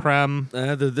work in the Prem?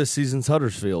 They're this season's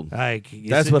Huddersfield.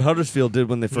 That's what Huddersfield did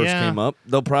when they first came up.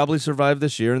 They'll probably survive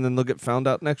this year, and then they'll get found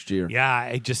out next year. Yeah,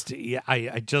 I just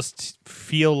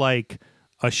feel like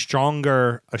a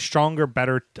stronger,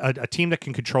 better, a team that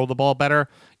can control the ball better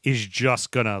is just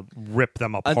gonna rip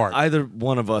them apart. Either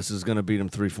one of us is gonna beat them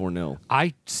 3-4-0.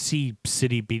 I see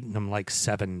City beating them like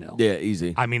 7-0. Yeah,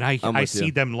 easy. I mean, I see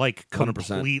them like 100%.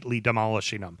 completely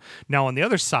demolishing them. Now on the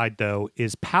other side though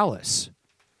is Palace.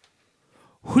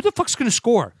 Who the fuck's gonna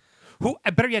score?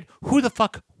 Better yet, who the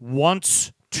fuck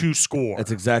wants to score?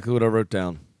 That's exactly what I wrote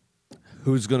down.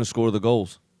 Who's gonna score the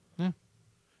goals?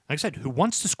 Like I said, who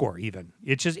wants to score even?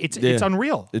 It's just it's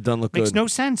unreal. It doesn't look Makes good. no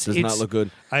sense. Does not look good.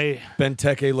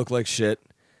 Benteke looked like shit.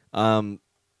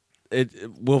 Wilfred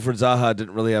Zaha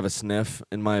didn't really have a sniff,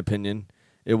 in my opinion.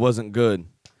 It wasn't good.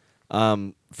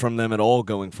 from them at all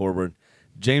going forward.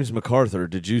 James MacArthur,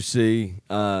 did you see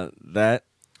that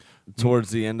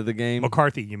towards the end of the game?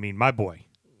 McCarthy, you mean, my boy.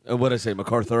 What did I say,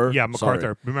 MacArthur? Yeah, MacArthur.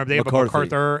 Sorry. Remember, they have a McCarthy.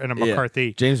 MacArthur and a McCarthy.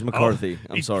 Yeah. James McCarthy.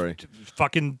 I'm sorry.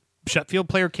 Fucking Sheffield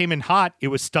player came in hot. It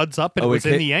was studs up, and it it was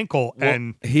in hit- the ankle. Well,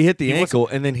 and he hit the he ankle,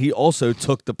 and then he also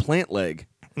took the plant leg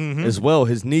as well.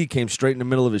 His knee came straight in the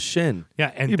middle of his shin.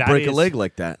 Yeah, and you that break a is- leg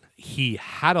like that. he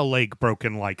had a leg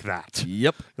broken like that.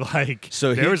 Yep. Like,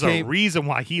 So he there's a came- reason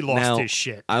why he lost Now, his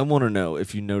shit. I want to know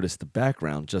if you noticed the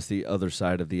background, just the other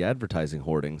side of the advertising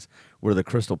hoardings, where the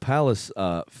Crystal Palace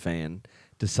fan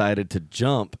decided to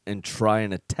jump and try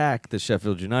and attack the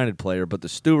Sheffield United player, but the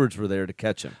stewards were there to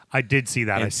catch him. I did see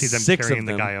that. I And see them 6 carrying of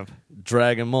the them guy up.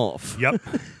 drag him off. Yep.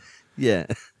 Yeah,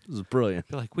 it was brilliant.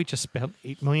 They're like, we just spent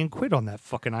 £8 million on that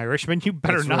fucking Irishman. You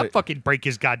better That's not right. fucking break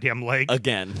his goddamn leg.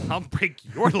 Again. I'll break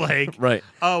your leg. Right.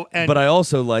 Oh, and But I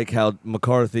also like how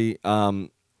McCarthy got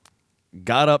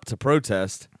up to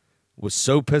protest, was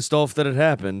so pissed off that it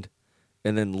happened,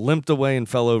 and then limped away and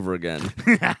fell over again.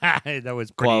 that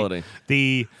was pretty, Quality.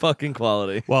 The Fucking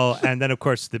quality. well, and then of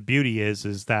course the beauty is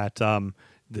that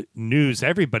the news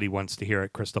everybody wants to hear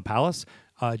at Crystal Palace.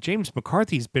 James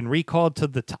McCarthy's been recalled to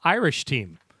the Irish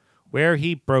team, where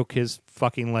he broke his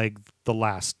fucking leg the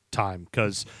last time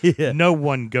because Yeah. no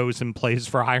one goes and plays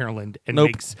for Ireland and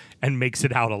Nope. makes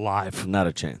it out alive. Not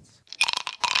a chance.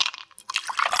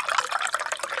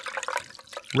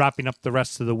 Wrapping up the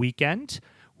rest of the weekend,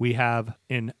 we have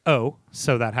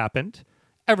so that happened.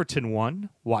 Everton 1,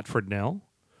 Watford 0,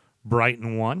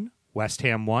 Brighton 1, West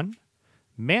Ham 1,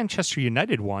 Manchester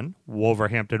United 1,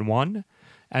 Wolverhampton 1,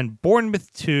 and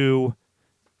Bournemouth 2,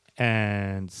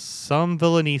 and some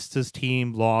Villanistas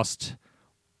team lost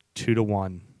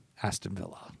 2-1, Aston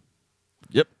Villa.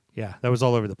 Yep. Yeah, that was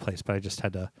all over the place, but I just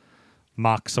had to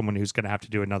mock someone who's going to have to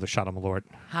do another shot on Malort.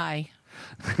 Hi.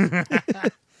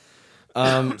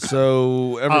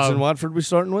 So Everton Watford we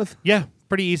starting with? Yeah,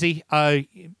 pretty easy.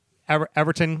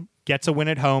 Everton gets a win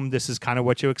at home. This is kind of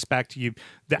what you expect.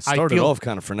 Started off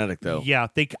kind of frenetic though. Yeah,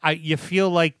 you feel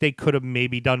like they could have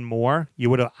maybe done more. You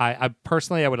would have. I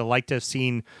personally, I would have liked to have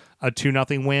seen a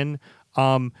 2-0 win.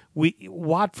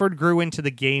 Watford grew into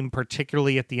the game,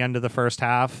 particularly at the end of the first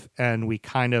half, and we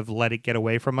kind of let it get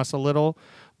away from us a little.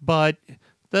 But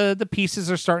the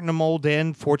pieces are starting to mold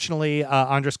in. Fortunately,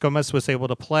 Andres Gomez was able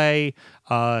to play.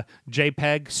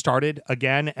 JPEG started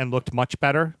again and looked much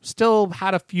better. Still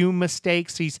had a few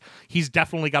mistakes. He's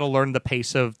definitely got to learn the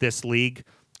pace of this league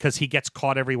because he gets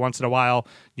caught every once in a while,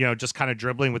 just kind of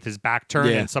dribbling with his back turned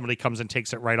Yeah. and somebody comes and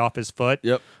takes it right off his foot.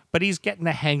 Yep. But he's getting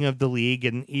the hang of the league,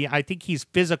 and I think he's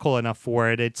physical enough for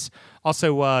it. It's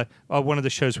also one of the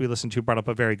shows we listened to brought up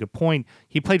a very good point.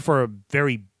 He played for a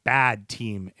very bad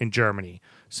team in Germany.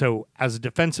 So as a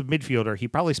defensive midfielder, he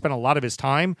probably spent a lot of his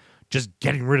time just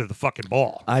getting rid of the fucking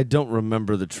ball. I don't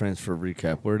remember the transfer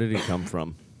recap. Where did he come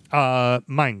from?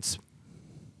 Mainz.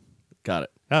 Got it.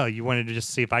 Oh, you wanted to just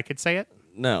see if I could say it?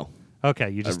 No. Okay,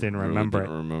 you just didn't really remember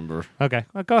didn't remember. it. Okay,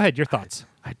 well, go ahead. Your thoughts.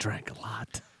 I drank a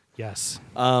lot. Yes.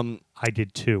 I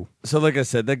did too. So like I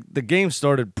said, the game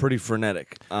started pretty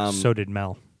frenetic. So did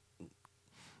Mel.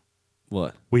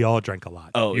 What? We all drank a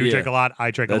lot. Oh, you yeah. drank a lot.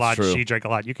 I drank a That's lot. true. She drank a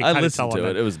lot. You can I kind of tell listened on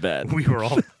to it. that. It was bad. We were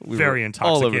all very were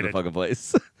intoxicated. all over the fucking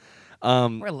place.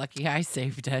 We're lucky I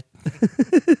saved it.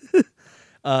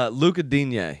 Luca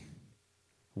Digne.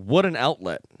 What an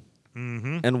outlet.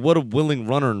 Mm-hmm. And what a willing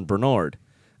runner in Bernard.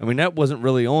 I mean, that wasn't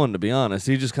really on, to be honest.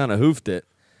 He just kind of hoofed it.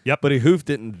 Yep. But he hoofed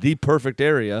it in the perfect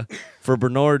area for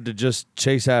Bernard to just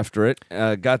chase after it.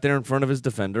 Got there in front of his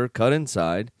defender, cut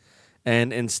inside,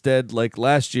 and instead, like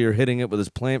last year, hitting it with his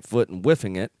plant foot and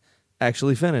whiffing it,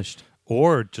 actually finished.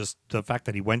 Or just the fact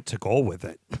that he went to goal with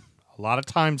it. A lot of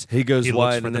times He goes looks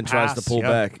wide for and the then tries pass. to pull Yeah.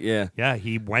 back. Yeah. Yeah,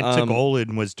 he went to goal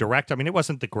and was direct. I mean, it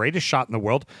wasn't the greatest shot in the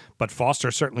world, but Foster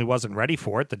certainly wasn't ready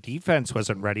for it. The defense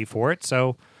wasn't ready for it.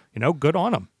 So, good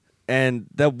on him. And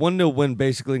that 1-0 win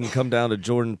basically can come down to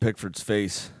Jordan Pickford's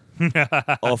face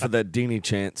off of that Deeney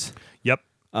chance. Yep.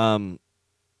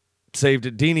 Saved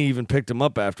it. Deeney even picked him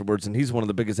up afterwards, and he's one of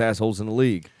the biggest assholes in the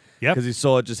league. Yep. Because he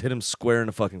saw it just hit him square in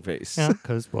the fucking face. Yeah,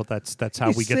 because that's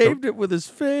how He we get saved it with his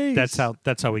face. that's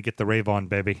how we get the rave on,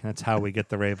 baby. That's how we get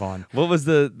the rave on. What was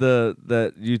that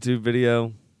YouTube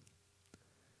video?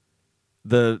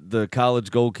 The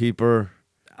college goalkeeper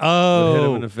Oh, would hit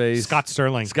him in the face. Scott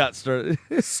Sterling. Scott Sterling.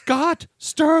 Scott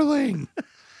Sterling.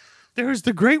 There's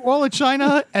the Great Wall of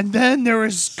China, and then there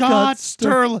is Scott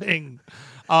Sterling.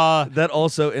 That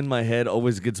also in my head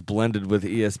always gets blended with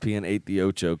ESPN 8 The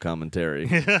Ocho commentary.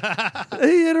 He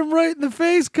hit him right in the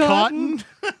face, Cotton.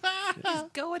 He's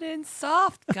going in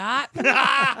soft, got.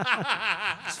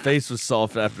 His face was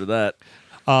soft after that.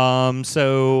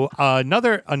 So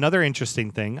another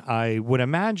interesting thing, I would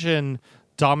imagine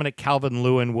Dominic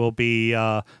Calvert-Lewin will be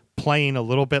playing a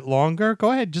little bit longer.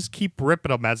 Go ahead, just keep ripping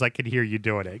them as I can hear you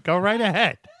doing it. Go right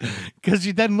ahead, because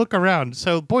you then look around.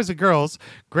 So, boys and girls,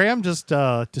 Graham just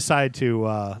decided to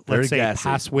let's say gassy.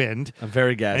 pass wind. I'm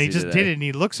very gassy And he just today. did it, and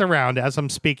he looks around as I'm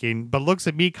speaking, but looks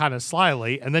at me kind of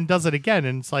slyly, and then does it again.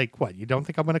 And it's like, what? You don't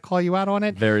think I'm going to call you out on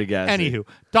it? Very gassy. Anywho,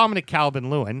 Dominic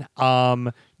Calvert-Lewin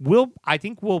I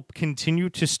think will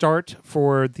continue to start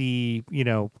for the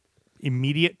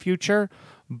immediate future,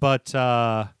 but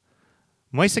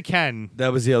Moise Kean.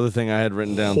 That was the other thing I had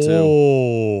written down too.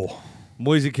 Oh,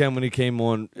 Moise Kean, when he came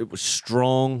on, it was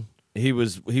strong. He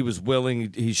was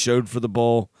willing. He showed for the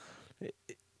ball.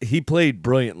 He played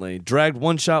brilliantly. Dragged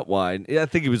one shot wide. I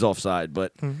think he was offside,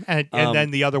 but and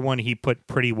then the other one he put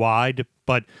pretty wide,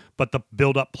 but the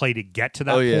build-up play to get to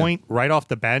that point right off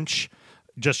the bench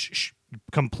just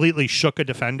completely shook a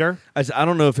defender. I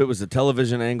don't know if it was the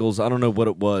television angles. I don't know what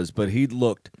it was, but he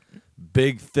looked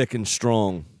big, thick, and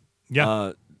strong.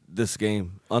 Yeah. This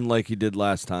game, unlike he did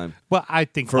last time. Well, I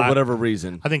think for whatever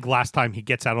reason. I think last time he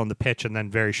gets out on the pitch, and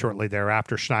then very shortly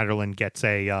thereafter, Schneiderlin gets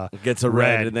a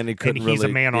red, and then he couldn't. And he's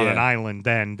really, a man on an island.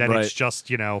 Then right. It's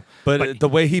just But the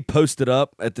way he posted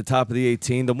up at the top of the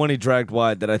 18, the one he dragged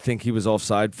wide that I think he was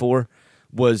offside for,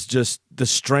 was just the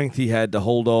strength he had to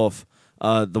hold off.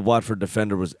 The Watford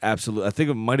defender was absolutely. I think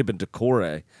it might have been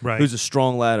Decore, right, who's a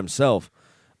strong lad himself.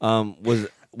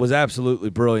 Was absolutely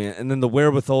brilliant, and then the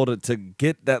wherewithal to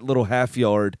get that little half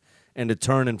yard and to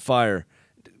turn and fire.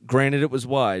 Granted, it was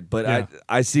wide, but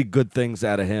I see good things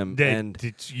out of him. And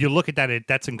you look at that;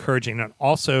 that's encouraging, and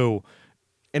also,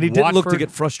 he didn't look to get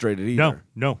frustrated either.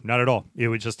 No, not at all. It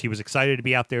was just he was excited to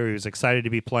be out there. He was excited to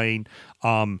be playing.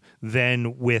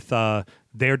 Then with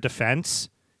their defense,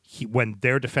 when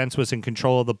their defense was in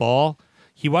control of the ball,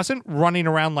 he wasn't running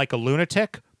around like a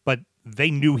lunatic, but they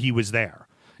knew he was there.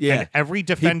 Yeah. And every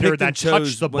defender that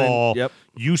touched the ball,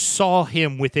 you saw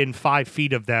him within 5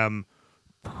 feet of them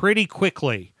pretty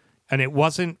quickly. And it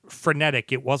wasn't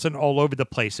frenetic. It wasn't all over the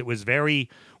place. It was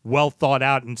very well thought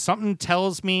out. And something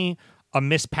tells me a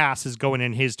missed pass is going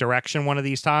in his direction one of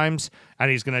these times,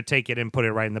 and he's going to take it and put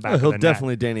it right in the back of the he'll net.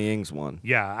 definitely Danny Ings one.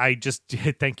 Yeah, I just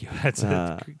thank you. That's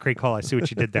a great call. I see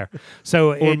what you did there.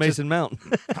 So or Mason Mount.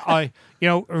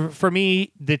 For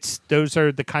me, those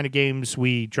are the kind of games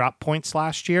we dropped points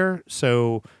last year,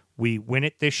 so we win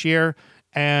it this year.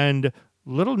 And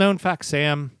little known fact,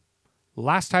 Sam,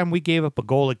 last time we gave up a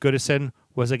goal at Goodison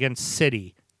was against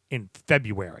City in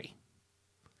February.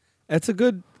 That's a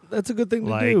good thing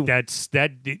to do.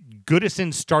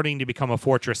 Goodison's starting to become a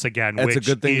fortress again. That's which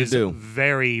a good thing is to do.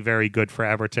 Very, very good for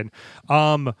Everton.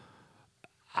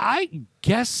 I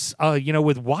guess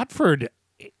with Watford,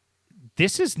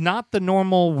 this is not the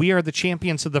normal. We are the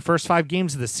champions of the first 5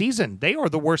 games of the season. They are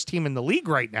the worst team in the league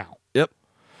right now. Yep.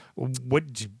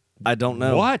 What? I don't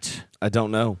know. What? I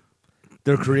don't know.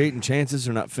 They're creating chances.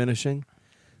 They're not finishing.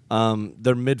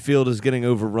 Their midfield is getting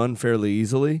overrun fairly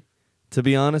easily, to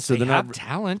be honest. So they they're have not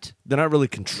talent. They're not really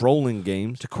controlling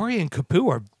games. Decore and Capu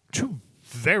are 2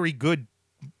 very good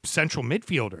central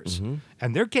midfielders,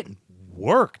 and they're getting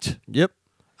worked. Yep.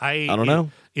 I don't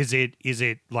know. Is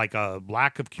it like a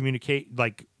lack of communicate?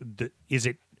 Is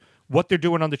it what they're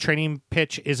doing on the training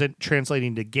pitch isn't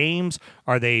translating to games?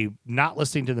 Are they not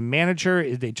listening to the manager?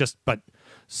 Is they just? But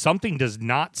something does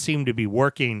not seem to be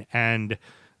working, and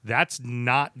that's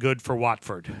not good for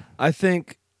Watford. I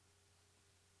think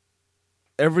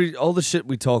all the shit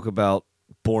we talk about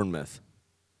Bournemouth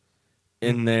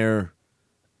in there,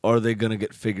 are they going to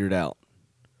get figured out?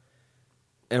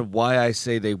 And why I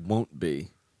say they won't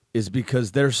be is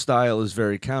because their style is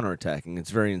very counterattacking. It's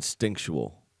very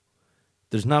instinctual.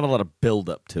 There's not a lot of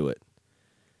build-up to it.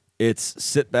 It's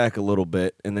sit back a little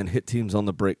bit and then hit teams on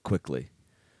the break quickly.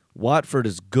 Watford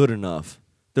is good enough.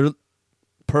 They're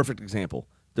perfect example.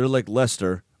 They're like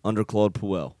Leicester under Claude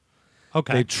Puel.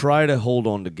 Okay. They try to hold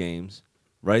on to games,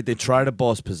 right? They try to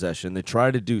boss possession. They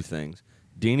try to do things.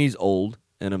 Deeney's old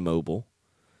and immobile.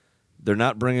 They're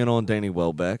not bringing on Danny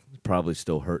Welbeck. He's probably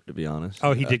still hurt, to be honest.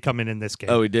 Oh, he did come in this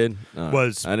game. Oh, he did? I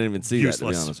didn't even see useless. that,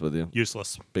 to be honest with you.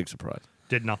 Useless. Big surprise.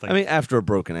 Did nothing. I mean, after a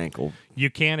broken ankle. You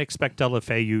can't expect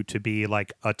Delafeu to be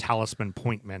like a talisman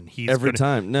pointman. Every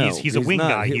time. No. He's a wing not.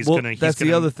 guy. That's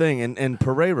the other thing. And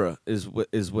Pereira is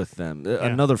with them.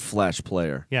 Another flash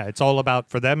player. Yeah, it's all about,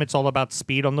 for them, it's all about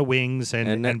speed on the wings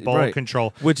and ball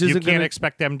control. Which you can't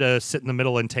expect them to sit in the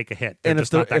middle and take a hit. They're and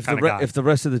just not that kind of guy. If the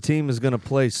rest of the team is going to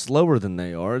play slower than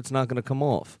they are, it's not going to come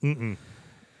off. Mm-mm.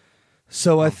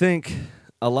 So I think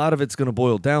a lot of it's going to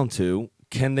boil down to,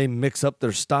 can they mix up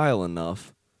their style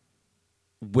enough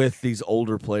with these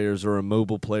older players or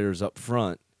immobile players up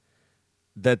front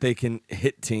that they can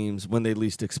hit teams when they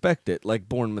least expect it, like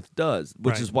Bournemouth does,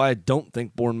 which is why I don't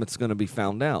think Bournemouth's going to be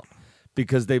found out,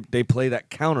 because they play that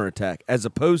counterattack as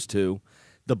opposed to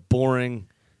the boring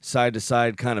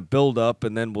side-to-side kind of build-up,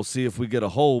 and then we'll see if we get a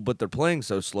hole, but they're playing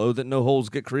so slow that no holes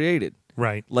get created.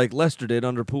 Right. Like Leicester did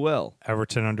under Puel.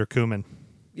 Everton under Koeman.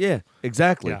 Yeah,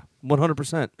 exactly. Yeah.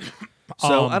 100%.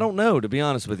 So I don't know, to be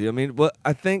honest with you. I mean, what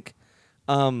I think,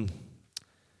 I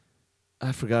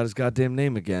forgot his goddamn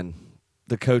name again.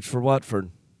 The coach for Watford.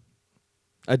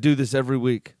 I do this every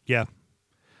week. Yeah.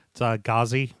 It's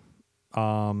Ghazi.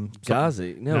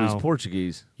 Ghazi? No, he's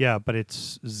Portuguese. Yeah, but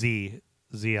it's Z.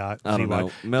 I don't know.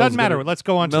 Doesn't matter. Let's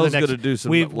go on to the next. Mel's going to do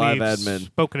some live admin. We've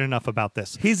spoken enough about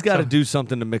this. He's got to do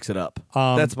something to mix it up.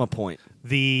 That's my point.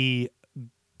 The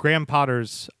Graham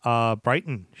Potter's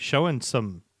Brighton showing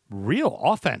some real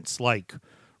offense, like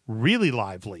really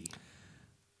lively.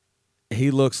 He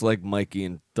looks like Mikey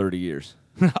in 30 years.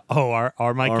 Oh,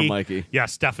 our Mikey? Our Mikey.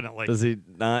 Yes, definitely. Does he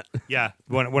not? Yeah,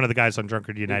 one of the guys on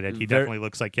Drunkard United. He definitely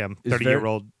looks like him.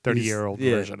 30-year-old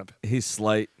version of it. He's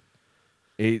slight,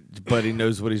 but he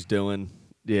knows what he's doing.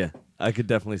 Yeah, I could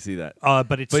definitely see that.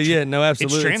 But yeah, no,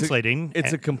 absolutely. It's translating.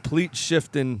 It's a complete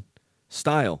shift in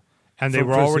style. And they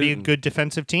were already a good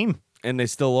defensive team. And they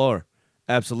still are.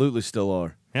 Absolutely still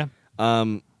are. Yeah.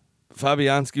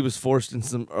 Fabianski was forced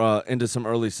into some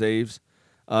early saves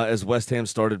as West Ham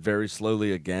started very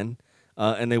slowly again.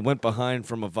 And they went behind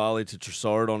from a volley to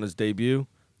Trossard on his debut.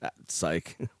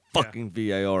 Psych. Fucking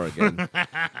VAR again.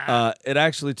 It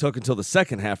actually took until the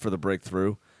second half for the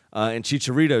breakthrough. And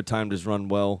Chicharito timed his run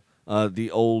well.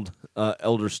 The old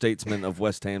elder statesman of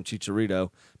West Ham, Chicharito,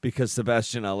 because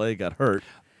Sebastian Haller got hurt.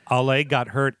 Ale got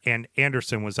hurt, and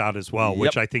Anderson was out as well,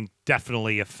 which I think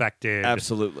definitely affected.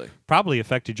 Absolutely. Probably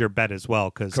affected your bet as well,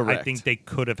 because I Correct. think they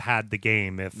could have had the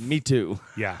game if. Me too.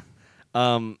 Yeah.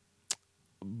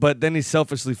 But then he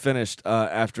selfishly finished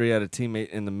after he had a teammate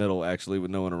in the middle, actually,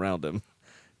 with no one around him.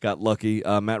 Got lucky.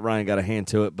 Matt Ryan got a hand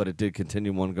to it, but it did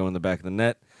continue one go in the back of the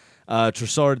net.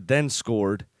 Trossard then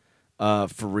scored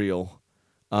for real.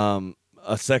 A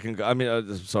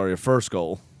first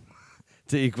goal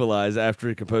to equalize after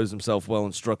he composed himself well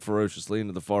and struck ferociously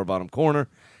into the far bottom corner.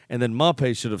 And then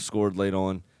Maupay should have scored late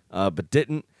on, but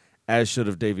didn't, as should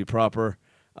have Davy Proper.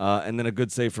 And then a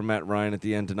good save from Matt Ryan at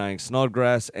the end, denying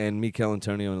Snodgrass and Mikel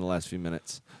Antonio in the last few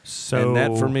minutes. And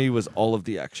that, for me, was all of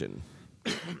the action.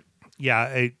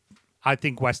 Yeah, I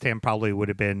think West Ham probably would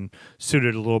have been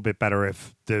suited a little bit better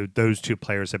if those two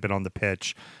players had been on the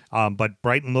pitch. But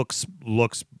Brighton looks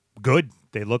good.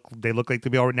 They look like they'll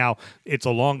be all right. Now, it's a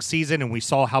long season, and we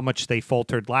saw how much they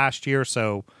faltered last year,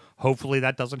 so hopefully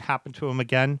that doesn't happen to them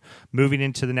again. Moving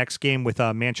into the next game with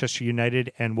Manchester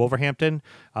United and Wolverhampton,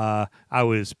 I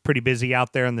was pretty busy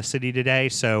out there in the city today,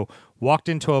 so walked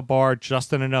into a bar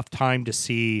just in enough time to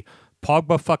see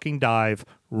Pogba fucking dive,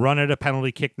 run at a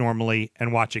penalty kick normally,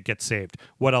 and watch it get saved.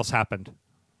 What else happened?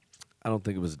 I don't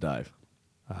think it was a dive.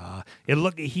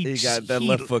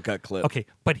 Left foot got clipped. Okay,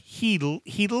 but he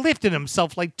lifted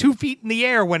himself like 2 feet in the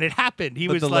air when it happened. He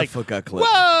was the like, left foot got clipped.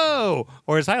 Whoa!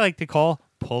 Or as I like to call,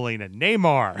 pulling a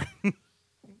Neymar.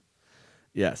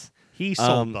 Yes. He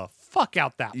sold the fuck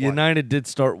out that one. United did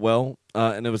start well,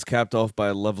 and it was capped off by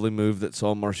a lovely move that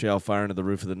saw Martial fire into the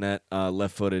roof of the net,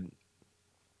 left-footed.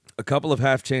 A couple of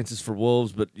half chances for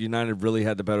Wolves, but United really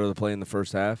had the better of the play in the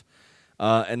first half.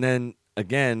 And then,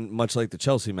 again, much like the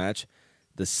Chelsea match,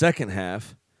 the second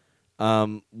half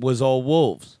was all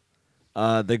Wolves.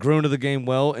 They grew into the game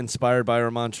well, inspired by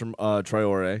Armand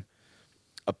Traore.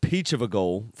 A peach of a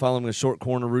goal following a short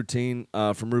corner routine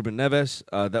from Ruben Neves.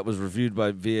 That was reviewed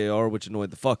by VAR, which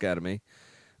annoyed the fuck out of me.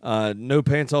 No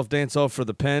pants-off, dance-off for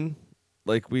the pen,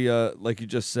 like you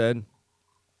just said.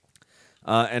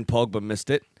 And Pogba missed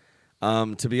it.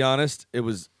 To be honest, it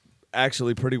was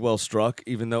actually pretty well struck,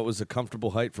 even though it was a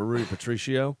comfortable height for Rui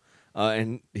Patricio.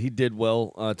 And he did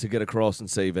well to get across and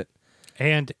save it.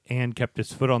 And kept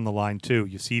his foot on the line, too.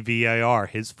 You see VAR,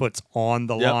 his foot's on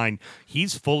the line.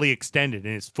 He's fully extended,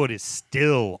 and his foot is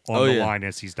still on the line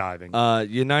as he's diving.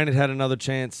 United had another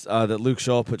chance that Luke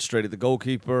Shaw put straight at the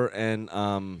goalkeeper, and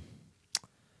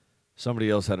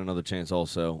somebody else had another chance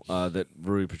also that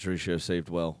Rui Patricio saved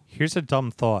well. Here's a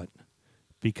dumb thought,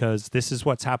 because this is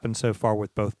what's happened so far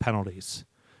with both penalties.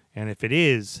 And if it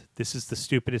is, this is the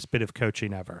stupidest bit of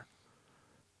coaching ever.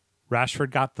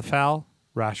 Rashford got the foul.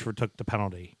 Rashford took the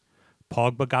penalty.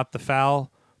 Pogba got the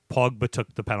foul. Pogba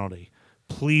took the penalty.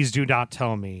 Please do not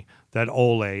tell me that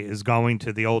Ole is going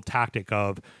to the old tactic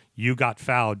of you got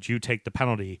fouled, you take the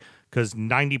penalty. Because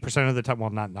 90% of the time, well,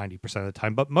 not 90% of the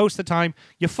time, but most of the time,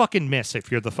 you fucking miss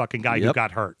if you're the fucking guy who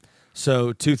got hurt.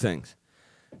 So, two things.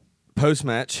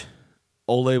 Post-match,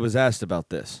 Ole was asked about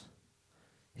this.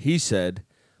 He said,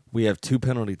 we have 2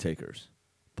 penalty takers,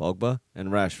 Pogba and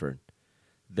Rashford.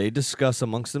 They discuss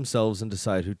amongst themselves and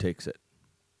decide who takes it.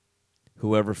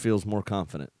 Whoever feels more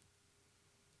confident.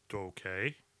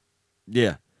 Okay.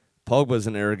 Yeah. Pogba's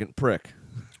an arrogant prick.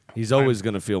 He's always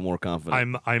going to feel more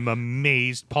confident. I'm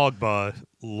amazed Pogba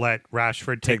let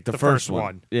Rashford take the first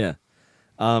one. Yeah.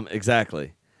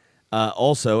 Exactly.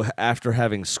 Also, after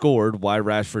having scored, why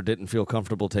Rashford didn't feel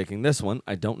comfortable taking this one,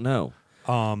 I don't know.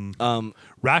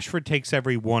 Rashford takes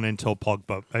every one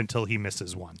until he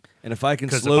misses one. And if I can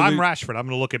Because slowly... if I'm Rashford, I'm going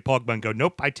to look at Pogba and go,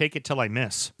 nope, I take it till I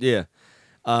miss. Yeah.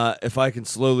 If I can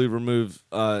slowly remove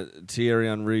Thierry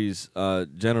Henry's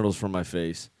genitals from my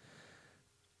face,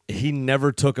 he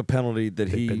never took a penalty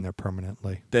They've been there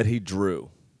permanently. that he drew,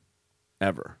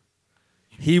 ever.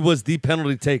 He was the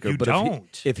penalty taker. You but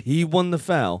don't. If he won the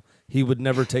foul, he would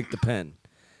never take the pen.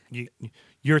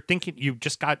 You're thinking you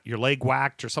just got your leg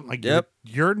whacked or something like that. Yep.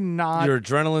 You're not. Your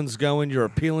adrenaline's going. You're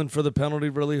appealing for the penalty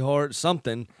really hard.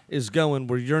 Something is going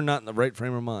where you're not in the right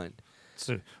frame of mind.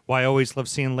 So why I always love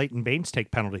seeing Leighton Baines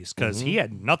take penalties because he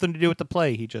had nothing to do with the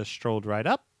play. He just strolled right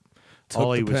up.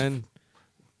 Took the pen.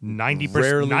 90%,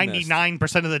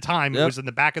 99% of the time it was in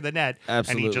the back of the net.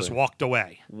 Absolutely. And he just walked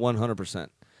away. 100%.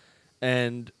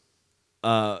 And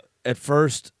at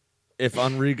first, if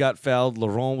Henry got fouled,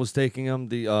 Laurent was taking him,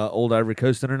 the old Ivory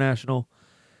Coast international.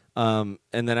 And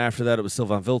then after that, it was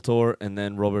Sylvain Viltor and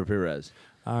then Robert Pires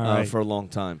for a long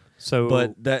time.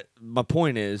 But my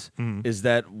point is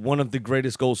that one of the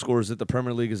greatest goal scorers that the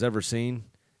Premier League has ever seen,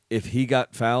 if he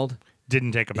got fouled,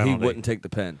 didn't take a penalty. he wouldn't take the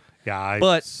pen. Yeah,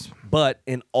 but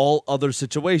in all other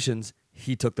situations,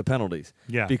 he took the penalties.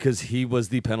 Yeah. Because he was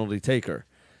the penalty taker.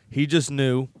 He just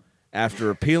knew after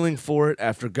appealing for it,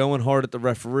 after going hard at the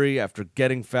referee, after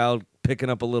getting fouled, picking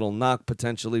up a little knock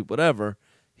potentially, whatever,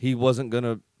 he wasn't going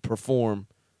to perform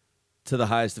to the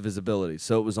highest of his ability.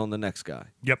 So it was on the next guy.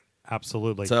 Yep,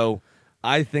 absolutely. So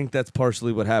I think that's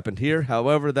partially what happened here.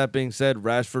 However, that being said,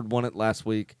 Rashford won it last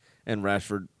week and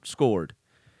Rashford scored.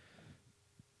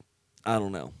 I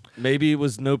don't know. Maybe it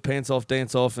was no pants off,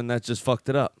 dance off, and that just fucked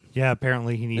it up. Yeah,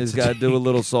 apparently he needs He's to got to do a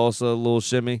little salsa, a little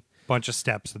shimmy. Bunch of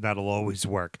steps, and that'll always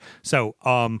work. So,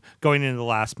 going into the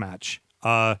last match,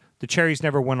 the Cherries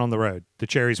never won on the road. The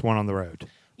Cherries won on the road.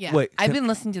 Yeah, Wait, I've been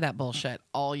listening to that bullshit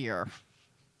all year.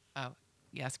 Oh,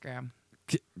 yes, Graham.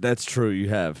 That's true. You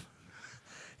have.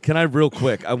 Can I real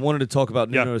quick? I wanted to talk about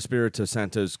Nuno Espirito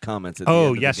Santo's comments at the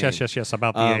end of yes, the game. yes,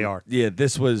 about the AR. Yeah,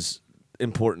 this was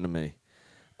important to me.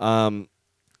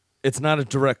 It's not a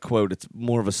direct quote. It's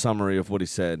more of a summary of what he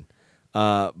said.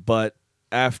 But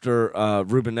after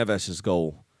Ruben Neves'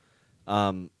 goal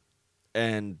and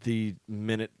the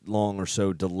minute-long or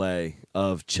so delay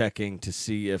of checking to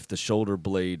see if the shoulder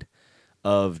blade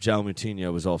of João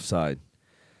Moutinho was offside,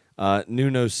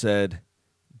 Nuno said,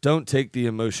 "Don't take the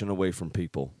emotion away from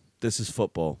people. This is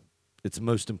football. It's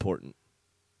most important."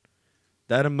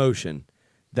 That emotion,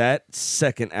 that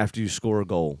second after you score a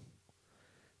goal,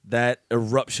 that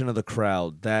eruption of the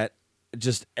crowd, that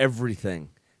just everything,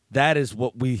 that is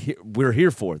what we're here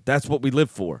for. That's what we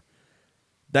live for.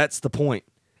 That's the point.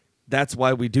 That's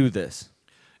why we do this.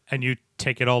 And you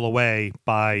take it all away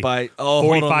by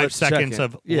 45 seconds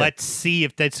of let's see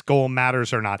if this goal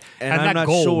matters or not. And I'm that not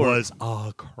goal sure. was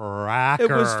a cracker.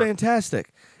 It was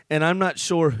fantastic. And I'm not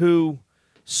sure who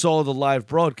saw the live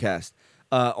broadcast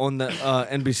on the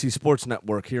NBC Sports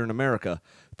Network here in America,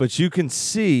 but you can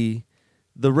see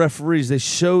the referees. They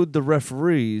showed the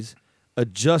referees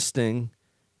adjusting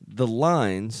the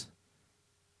lines,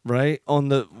 right, on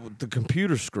the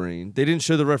computer screen. They didn't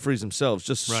show the referees themselves,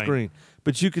 just the screen.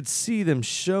 But you could see them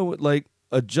show it, like,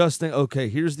 adjusting, okay,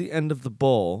 here's the end of the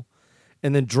ball,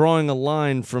 and then drawing a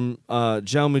line from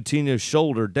João Moutinho's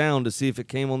shoulder down to see if it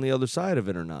came on the other side of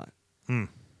it or not.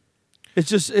 It's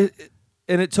just, and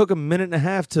it took a minute and a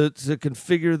half to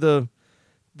configure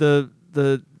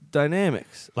the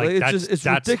dynamics. Like it's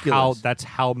ridiculous. That's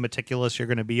how meticulous you're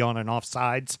going to be on an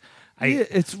offsides.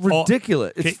 It's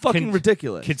ridiculous. It's fucking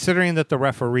ridiculous. Considering that the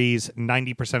referees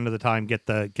 90% of the time get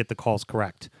the calls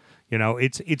correct. You know,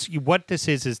 it's what this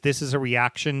is a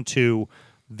reaction to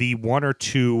the one or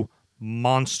two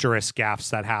monstrous gaffes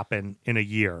that happen in a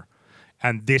year.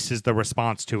 And this is the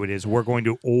response to it, is we're going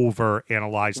to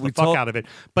overanalyze the fuck out of it.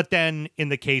 But then in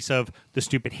the case of the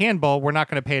stupid handball, we're not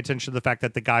going to pay attention to the fact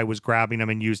that the guy was grabbing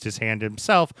him and used his hand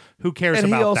himself. Who cares about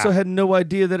that? And he also had no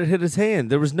idea that it hit his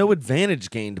hand. There was no advantage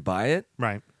gained by it.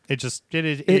 Right.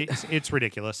 It's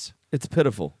ridiculous. It's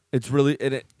pitiful. It's really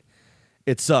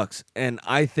it sucks. And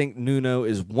I think Nuno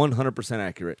is 100%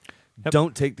 accurate. Yep.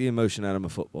 Don't take the emotion out of my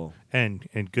football. And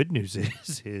good news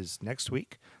is next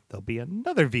week there'll be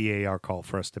another VAR call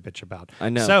for us to bitch about. I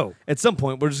know. So at some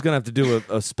point we're just gonna have to do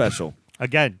a special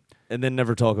again, and then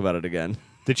never talk about it again.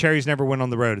 the Cherries never went on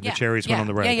the road. And the Cherries went on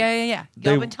the road. Yeah.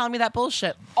 Y'all been telling me that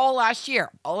bullshit all last year,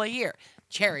 all year.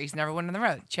 Cherries never went on the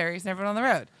road. Cherries never went on the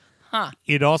road. Huh.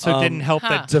 It also didn't help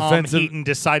that Tom Defensive- Heaton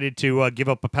decided to give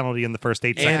up a penalty in the first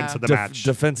 8 seconds of the match.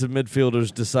 Defensive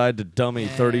midfielders decide to dummy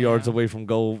 30 yards away from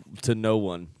goal to no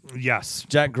one. Yes.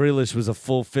 Jack Grealish was a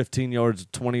full 15 yards,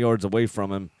 20 yards away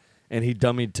from him, and he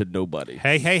dummied to nobody.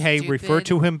 Hey, refer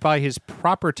to him by his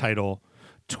proper title.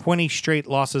 20 straight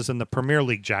losses in the Premier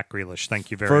League, Jack Grealish.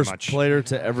 Thank you very First much. player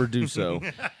to ever do so.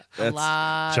 A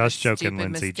lot Just of joking, stupid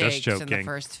Lindsay, just mistakes in joking. the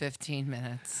first 15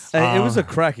 minutes. It was a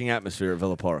cracking atmosphere at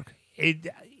Villa Park.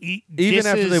 Even This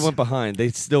after they is- went behind, they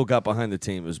still got behind the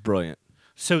team. It was brilliant.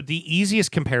 So the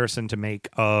easiest comparison to make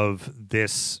of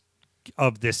this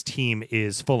team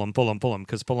is Fulham,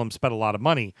 because Fulham spent a lot of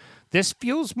money. This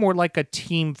feels more like a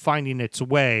team finding its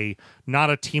way, not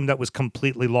a team that was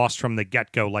completely lost from the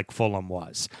get-go like Fulham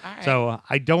was. All right. So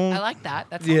I like that.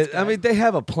 That sounds Yeah, good. I mean, they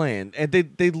have a plan, and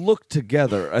they look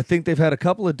together. I think they've had a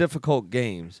couple of difficult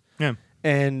games. Yeah.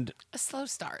 And a slow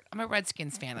start. I'm a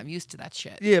Redskins fan. I'm used to that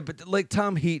shit. yeah, but like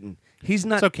Tom Heaton, he's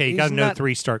not. It's okay. You he's got a no not-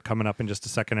 3 start coming up in just a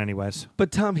second anyways.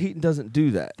 But Tom Heaton doesn't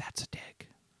do that. That's a dig.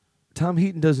 Tom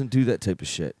Heaton doesn't do that type of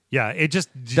shit. Yeah, it just...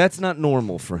 That's not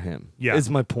normal for him. Yeah. Is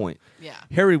my point. Yeah.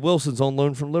 Harry Wilson's on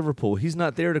loan from Liverpool. He's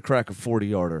not there to crack a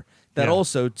 40-yarder. That Yeah.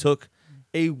 also took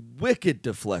a wicked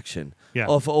deflection Yeah.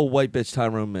 off old white bitch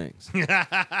Tyrone Mings.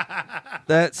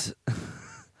 That's...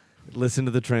 Listen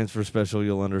to the transfer special,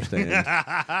 you'll understand.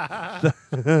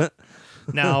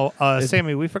 Now,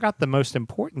 Sammy, we forgot the most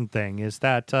important thing is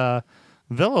that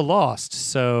Villa lost,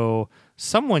 so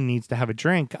someone needs to have a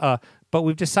drink. But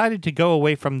we've decided to go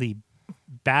away from the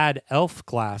bad elf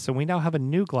glass, and we now have a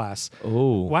new glass.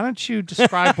 Oh. Why don't you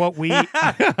describe what we... Hold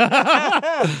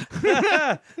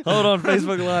on,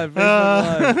 Facebook Live.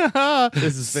 Facebook Live.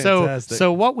 This is fantastic.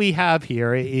 So what we have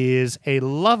here is a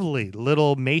lovely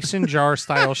little mason jar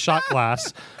style shot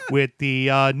glass with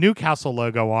the Newcastle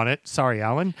logo on it. Sorry,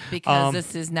 Alan. Because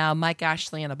this is now Mike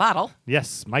Ashley in a bottle.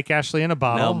 Yes, Mike Ashley in a Now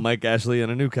bottle. Mike Ashley in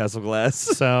a Newcastle glass.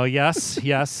 So yes.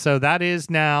 So that is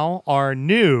now our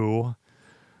new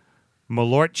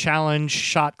Malort Challenge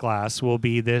shot glass. Will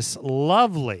be this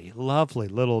lovely, lovely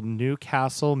little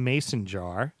Newcastle mason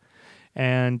jar.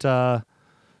 And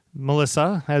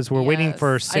Melissa, as we're waiting Yes.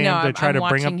 for I Sam know, to try I'm to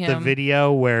bring up watching the him.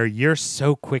 video where you're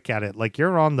so quick at it, like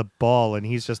you're on the ball and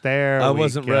he's just there. I we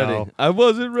wasn't go. ready. I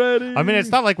wasn't ready. I mean, it's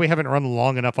not like we haven't run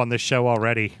long enough on this show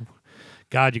already.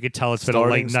 God, you could tell it's been a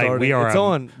late night. We are. It's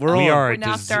on. We're we on. are We're a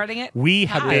now starting it? We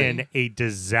have Hi. been a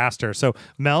disaster. So,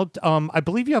 Mel, I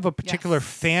believe you have a particular Yes.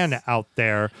 fan out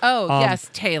there. Oh, yes,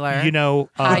 Taylor. You know,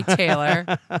 Hi, Taylor.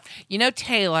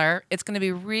 Taylor, it's going to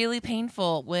be really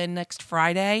painful when next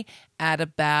Friday at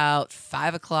about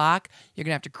 5 o'clock, you're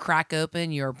going to have to crack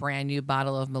open your brand new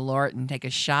bottle of Malort and take a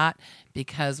shot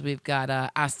because we've got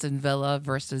Aston Villa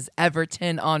versus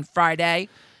Everton on Friday.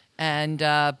 And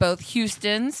both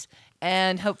Houston's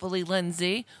and hopefully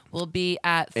Lindsay will be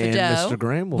at And Fido. Mr.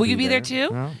 Graham will you be be there there.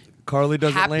 too? Carly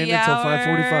doesn't land until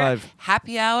 5:45.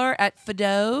 Happy hour at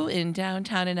Fido in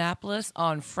downtown Annapolis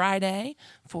on Friday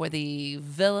for the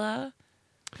Villa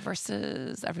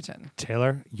versus Everton.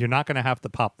 Taylor, you're not going to have to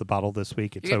pop the bottle this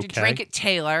week. It's You're going okay. to drink at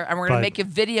Taylor, and we're going But- to make a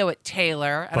video at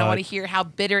Taylor, and I but- want to hear how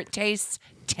bitter it tastes,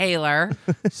 Taylor.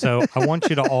 So I want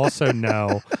you to also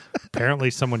know.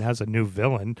 Apparently, someone has a new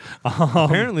villain.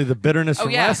 Apparently, the bitterness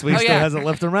from last week still hasn't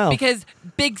left her mouth. Because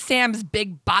Big Sam's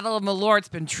big bottle of Malort's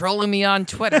been trolling me on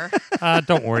Twitter.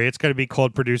 Don't worry, it's going to be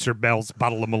called Producer Bell's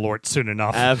Bottle of Malort soon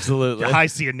enough. Absolutely. I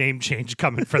see a name change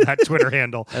coming for that Twitter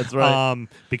handle. That's right.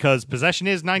 Because possession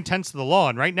is 9/10 of the law,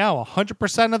 and right now,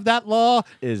 100% of that law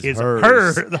Is hers.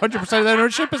 hers. 100% of that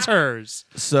ownership is hers.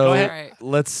 So ahead.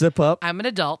 let's sip up. I'm an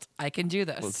adult. I can do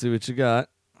this. Let's see what you got.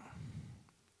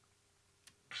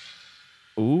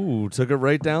 Ooh, took it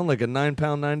right down like a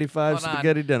 £9.95 Hold on.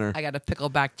 spaghetti dinner. I got a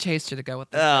pickleback chaser to go with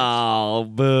this. Oh,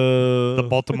 boo. The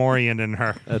Baltimorean in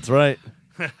her. That's right.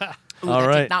 Ooh, all that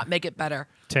right. did not make it better.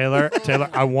 Taylor,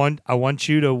 I want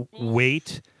you to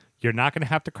wait. You're not going to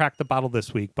have to crack the bottle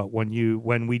this week, but when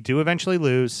we do eventually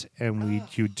lose and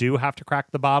you do have to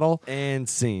crack the bottle, And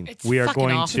scene. It's we are fucking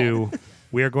going awful. to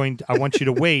I want you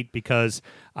to wait because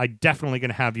I'm definitely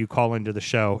going to have you call into the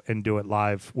show and do it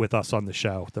live with us on the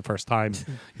show the first time you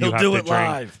He'll have do to it drink.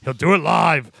 live. He'll do it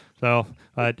live. So,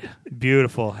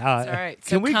 beautiful. It's all right.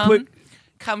 So Can we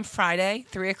come Friday,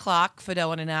 3:00,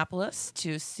 Fidel in Annapolis,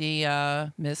 to see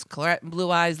Miss Clarette Blue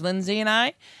Eyes Lindsay and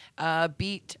I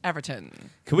beat Everton.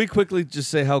 Can we quickly just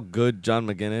say how good John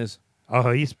McGinn is?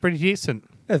 Oh, he's pretty decent.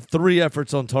 Had 3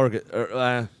 efforts on target,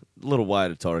 a little wide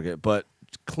of target, but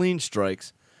clean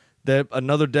strikes. That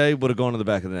another day would have gone to the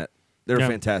back of the net. They're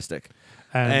fantastic.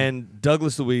 And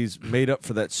Douglas Luiz made up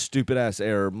for that stupid ass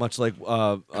error, much like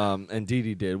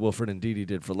Ndidi did. Wilfred Ndidi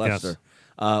did for Leicester,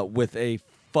 with a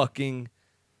fucking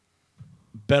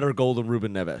better goal than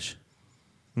Ruben Neves,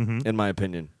 in my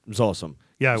opinion. It was awesome.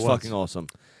 Yeah, it was fucking awesome.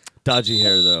 Dodgy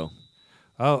hair though.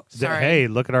 Oh, Sorry. Hey,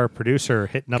 look at our producer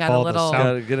hitting up Got a all little- the sound,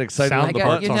 Gotta get excited sound on the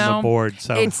parts button. on the board.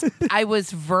 So I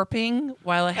was verping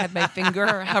while I had my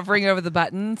finger hovering over the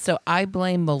button, so I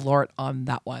blame Malort on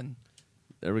that one.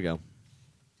 There we go.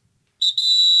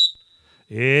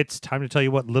 it's time to tell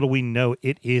you what little we know.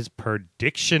 It is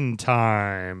prediction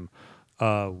time.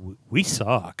 We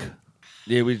suck.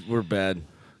 Yeah, we're bad.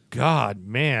 God,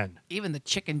 man. Even the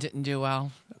chicken didn't do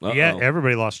well. Uh-oh. Yeah,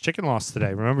 everybody lost. Chicken lost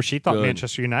today. Remember, she thought Good.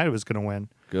 Manchester United was going to win.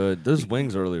 Good. Those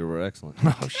wings earlier were excellent.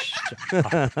 Oh, shit.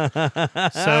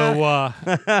 So,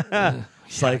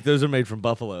 It's like those are made from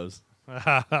buffaloes.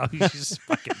 you just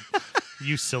fucking,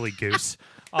 you silly goose.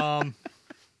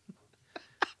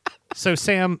 So,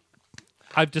 Sam,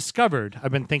 I've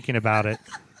been thinking about it.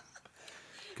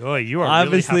 Boy, you are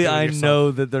Obviously, really happy I with yourself.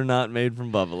 know that they're not made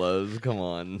from buffaloes. Come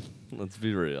on. Let's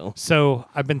be real. So,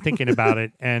 I've been thinking about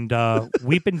it, and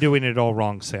we've been doing it all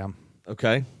wrong, Sam.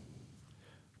 Okay.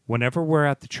 Whenever we're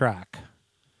at the track,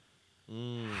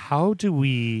 how do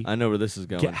we I know where this is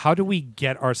going.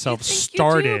 get ourselves You think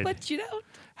started? You do, but you don't.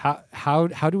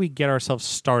 How do we get ourselves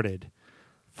started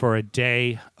for a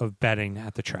day of betting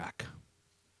at the track?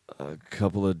 A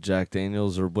couple of Jack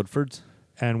Daniels or Woodfords.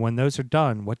 And when those are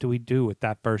done, what do we do with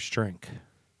that first drink?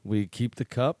 We keep the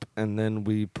cup, and then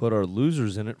we put our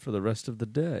losers in it for the rest of the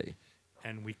day.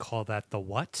 And we call that the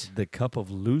what? The cup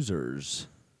of losers.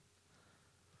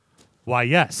 Why,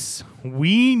 yes,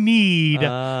 we need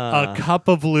Ah. a cup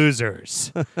of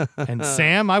losers. And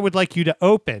Sam, I would like you to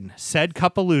open said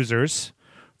cup of losers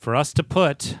for us to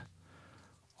put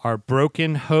our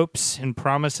broken hopes and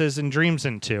promises and dreams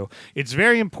into. It's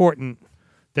very important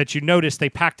that you notice they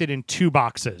packed it in 2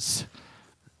 boxes.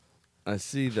 I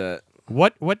see that.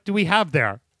 What do we have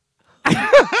there?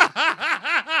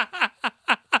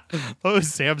 Oh,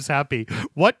 Sam's happy.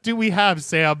 What do we have,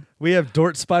 Sam? We have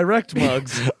Dort Spirect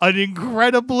mugs. An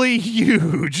incredibly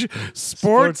huge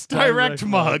Sports Direct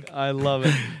mug I love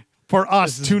it. for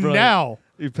us This is to brilliant. now.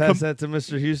 You pass that to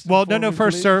Mr. Houston. Well, for no, me,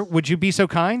 first, please? sir, would you be so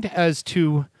kind as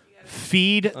to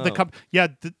feed the cup? Yeah,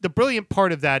 the brilliant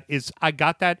part of that is I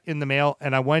got that in the mail,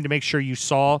 and I wanted to make sure you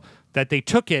saw that they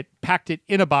took it, packed it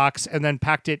in a box, and then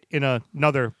packed it in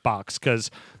another box, because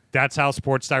that's how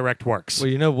Sports Direct works. Well,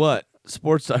 you know what?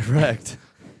 Sports Direct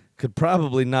could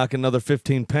probably knock another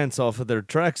 15 pence off of their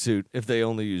tracksuit if they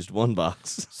only used 1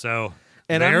 box. So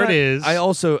And there I'm not- it is. I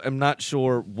also am not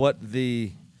sure what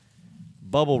the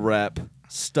bubble wrap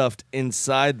stuffed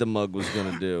inside the mug was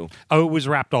going to do. Oh, it was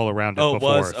wrapped all around it Oh, it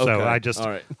before. was? So Okay. All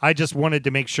right. I just wanted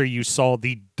to make sure you saw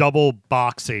the double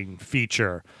boxing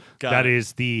feature. Got That it.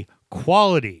 is the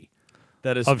quality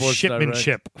That is of Sports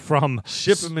shipmanship from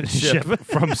Shipmanship.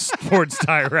 from Sports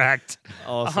Direct. Direct.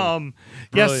 Awesome.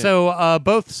 Yes, Brilliant. so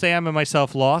both Sam and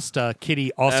myself lost.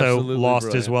 Kitty also Absolutely lost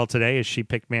as brilliant. well today as she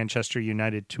picked Manchester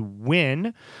United to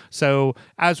win. So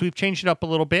as we've changed it up a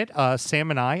little bit, Sam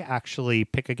and I actually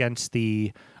pick against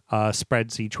the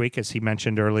spreads each week, as he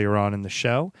mentioned earlier on in the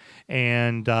show.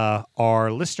 And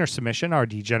our listener submission, our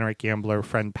degenerate gambler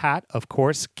friend Pat, of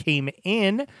course, came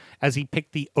in as he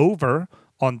picked the over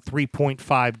on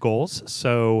 3.5 goals.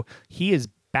 So he is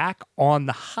back on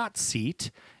the hot seat,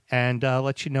 and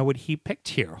let you know what he picked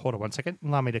here. Hold on 1 second.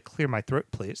 Allow me to clear my throat,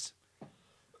 please.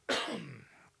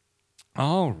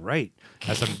 All right.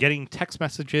 As I'm getting text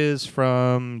messages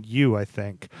from you, I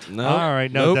think. No. All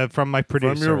right. No, Nope. from my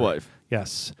producer. From your wife.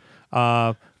 Yes.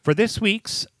 For this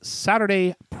week's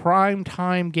Saturday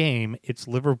primetime game, it's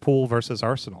Liverpool versus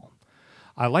Arsenal.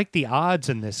 I like the odds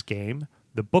in this game.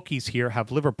 The bookies here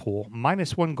have Liverpool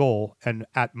 -1 goal and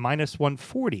at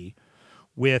 -140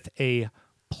 with a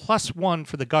 +1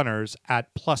 for the Gunners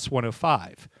at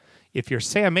 +105. If you're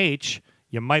Sam H.,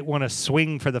 you might want to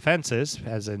swing for the fences,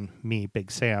 as in me, Big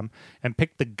Sam, and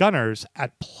pick the Gunners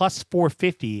at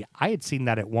 +450. I had seen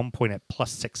that at one point at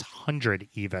 +600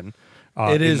 even.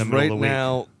 It in is the middle right of the week.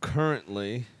 now,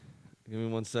 currently. Give me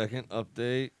 1 second.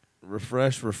 Update.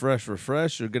 Refresh.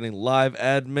 You're getting live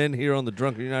admin here on the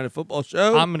Drunken United Football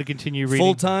Show. I'm going to continue reading.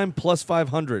 Full time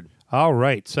 +500. All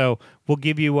right, so we'll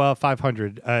give you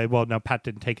 500. Well, no, Pat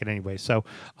didn't take it anyway. So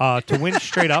to win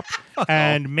straight up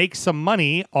and make some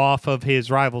money off of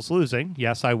his rivals losing,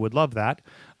 yes, I would love that.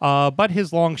 But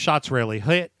his long shots rarely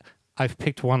hit. I've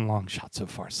picked one long shot so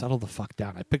far. Settle the fuck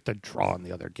down. I picked a draw in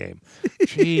the other game.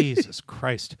 Jesus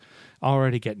Christ.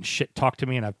 Already getting shit talked to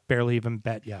me, and I've barely even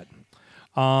bet yet.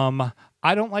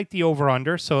 I don't like the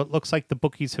over-under, so it looks like the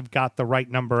bookies have got the right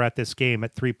number at this game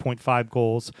at 3.5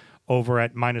 goals over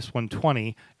at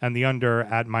 -120 and the under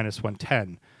at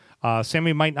 -110.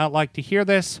 Sammy might not like to hear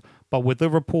this, but with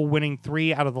Liverpool winning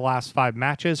 3 out of the last 5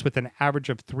 matches with an average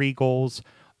of 3 goals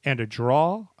and a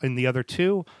draw in the other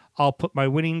 2, I'll put my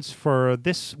winnings for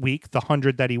this week, the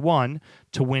 100 that he won,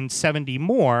 to win 70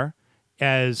 more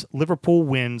as Liverpool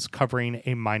wins covering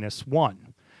a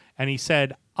 -1. And he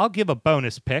said, I'll give a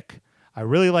bonus pick. I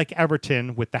really like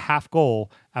Everton with the half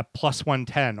goal at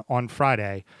 +110 on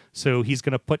Friday. So he's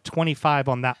going to put 25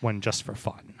 on that one just for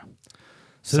fun.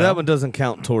 So that one doesn't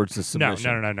count towards the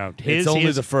submission. No. It's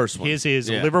only the first one. His is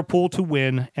Liverpool to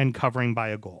win and covering by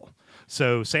a goal.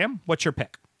 So, Sam, what's your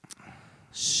pick?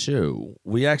 So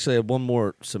we actually have one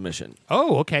more submission.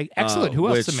 Oh, okay. Excellent. Who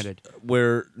else submitted?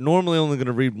 We're normally only going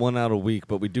to read one out a week,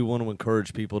 but we do want to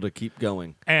encourage people to keep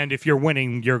going. And if you're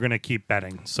winning, you're going to keep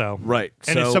betting. So right.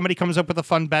 And if somebody comes up with a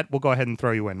fun bet, we'll go ahead and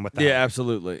throw you in with that. Yeah,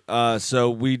 absolutely. So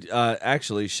we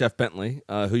actually, Chef Bentley,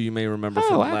 who you may remember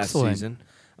from last season.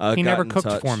 He never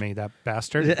cooked for me, that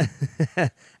bastard.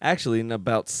 Actually, in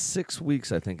about 6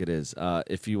 weeks, I think it is,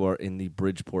 if you are in the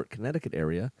Bridgeport, Connecticut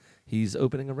area, he's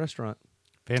opening a restaurant.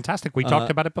 Fantastic. We talked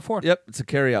about it before. Yep, it's a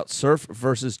carry-out. Surf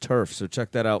versus Turf. So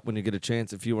check that out when you get a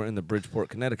chance if you are in the Bridgeport,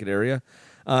 Connecticut area.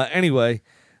 Anyway,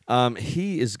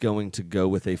 he is going to go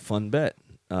with a fun bet,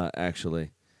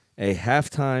 actually. A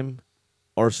halftime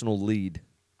Arsenal lead.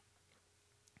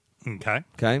 Okay.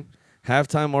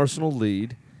 Halftime Arsenal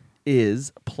lead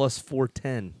is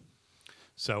 +410.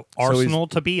 So Arsenal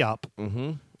to be up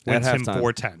Mm-hmm. wins At him halftime.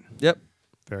 410. Yep.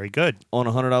 Very good. On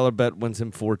a $100 bet wins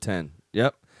him 410.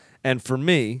 Yep. And for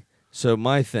me, so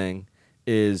my thing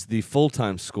is the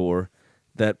full-time score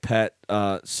that Pat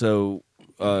so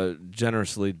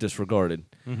generously disregarded.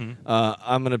 Mm-hmm.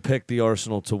 I'm going to pick the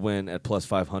Arsenal to win at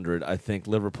 +500. I think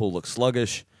Liverpool looks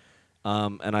sluggish,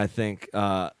 and I think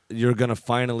you're going to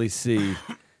finally see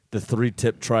the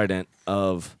 3-tip trident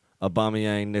of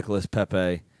Aubameyang, Nicolas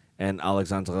Pepe, and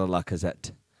Alexandre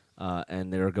Lacazette.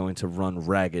 And they're going to run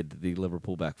ragged the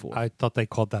Liverpool back four. I thought they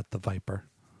called that the Viper.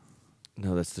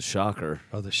 No, that's the Shocker.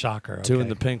 Oh, the Shocker. Okay. 2 in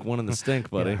the pink, 1 in the stink,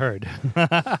 buddy. Yeah, I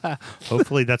heard.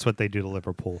 Hopefully that's what they do to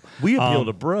Liverpool. We appeal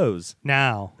to bros.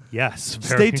 Now, yes.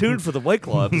 Stay tuned for the White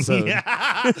Claw episode.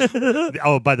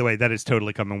 Oh, by the way, that is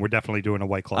totally coming. We're definitely doing a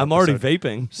White Claw I'm episode. already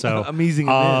vaping, So I'm easing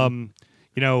it in.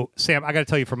 You know, Sam, I got to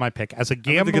tell you for my pick. As a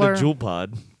gambler, I'm going to get a Juul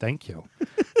pod. Thank you.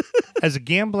 As a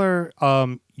gambler,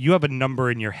 you have a number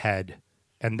in your head,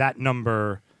 and that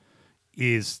number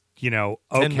is, okay.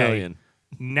 10 million.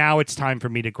 Now it's time for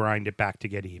me to grind it back to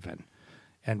get even.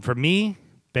 And for me,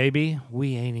 baby,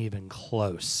 we ain't even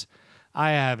close.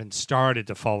 I haven't started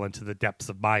to fall into the depths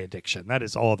of my addiction. That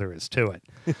is all there is to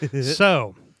it.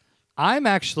 So I'm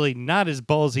actually not as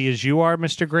ballsy as you are,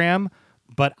 Mr. Graham,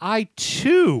 but I,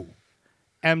 too,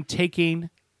 am taking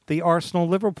the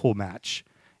Arsenal-Liverpool match.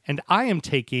 And I am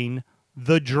taking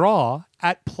the draw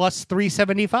at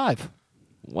 +375.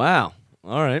 Wow.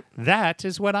 All right. That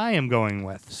is what I am going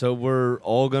with. So we're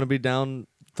all going to be down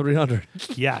 300.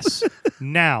 Yes.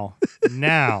 Now,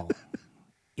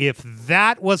 if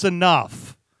that was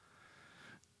enough,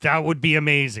 that would be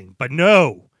amazing. But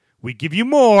no, we give you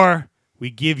more.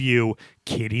 We give you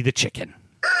Kitty the Chicken.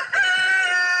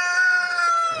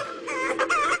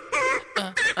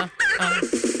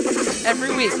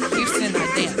 Every week, Houston and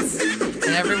I dance.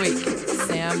 And every week,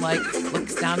 Sam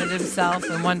looks down at himself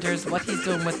and wonders what he's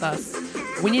doing with us.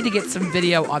 We need to get some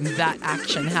video on that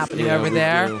action happening over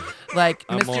there. Do.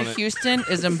 I'm Mr. Houston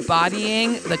is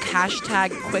embodying the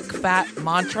hashtag quick fat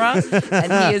mantra,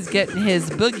 and he is getting his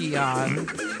boogie on.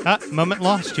 Moment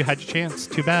lost. You had your chance.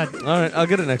 Too bad. All right. I'll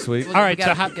get it next week. All right. We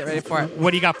gotta get ready for it.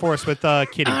 What do you got for us with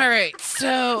Kitty? All right,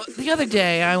 so the other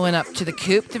day I went up to the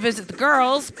coop to visit the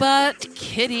girls, but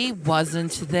Kitty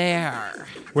wasn't there.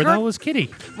 Where the hell was Kitty?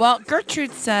 Well,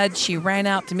 Gertrude said she ran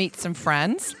out to meet some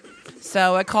friends,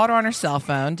 so I called her on her cell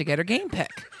phone to get her game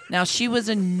pick. Now, she was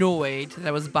annoyed that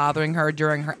I was bothering her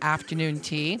during her afternoon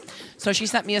tea, so she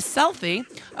sent me a selfie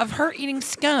of her eating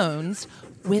scones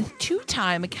with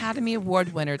 2-time Academy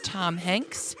Award winner Tom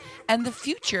Hanks and the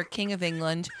future King of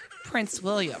England, Prince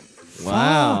William.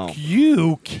 Wow. Fuck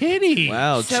you, Kitty.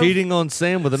 Wow, So- cheating on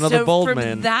Sam with another so bald from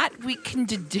man. that, we can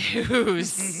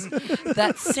deduce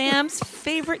that Sam's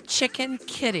favorite chicken,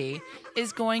 Kitty,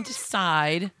 is going to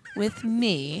side with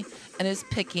me and is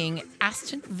picking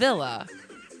Aston Villa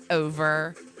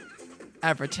over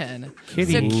Everton.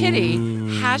 Kitty. So Kitty,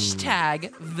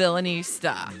 hashtag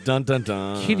Villanista. Dun dun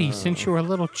dun. Kitty, since you were a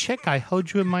little chick, I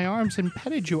held you in my arms and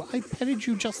petted you. I petted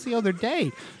you just the other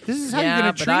day. This is how you're Yeah,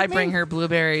 going to but treat I me? bring her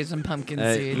blueberries and pumpkin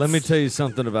Hey, seeds. let me tell you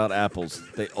something about apples.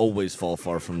 They always fall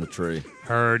far from the tree.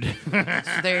 Heard. So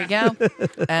there you go.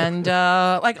 And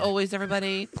like always,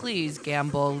 everybody, please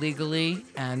gamble legally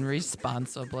and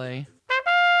responsibly.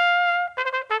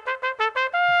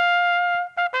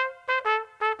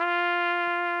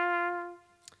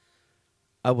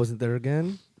 I wasn't there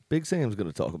again. Big Sam's going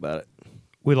to talk about it.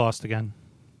 We lost again.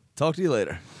 Talk to you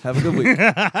later. Have a good week.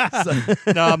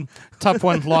 Tough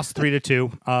one. Lost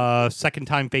 3-2. Second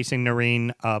time facing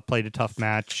Noreen. Played a tough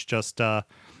match. Just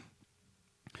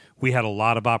we had a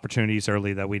lot of opportunities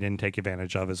early that we didn't take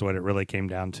advantage of. Is what it really came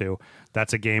down to.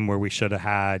 That's a game where we should have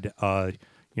had 4-1,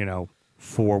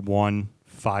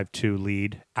 5-2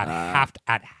 lead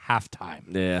at halftime.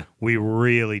 Yeah. We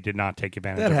really did not take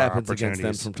advantage That of our happens against them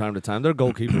opportunities. from time to time. Their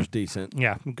goalkeeper's decent.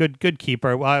 Yeah, good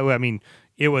keeper. Well, I mean,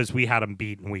 it was we had him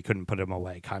beat and we couldn't put him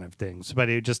away kind of things. But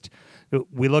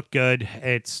we look good.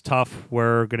 It's tough.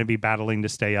 We're going to be battling to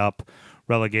stay up.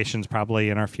 Relegation's probably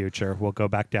in our future. We'll go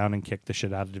back down and kick the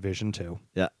shit out of Division 2.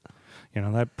 Yeah.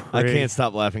 That I can't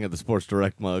stop laughing at the Sports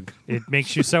Direct mug. It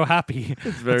makes you so happy.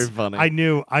 It's very funny. I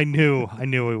knew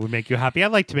it would make you happy. I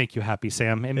like to make you happy,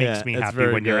 Sam. It makes me it's happy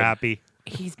very when you're good. happy.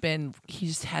 He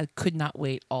just could not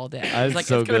wait all day. It's He's like,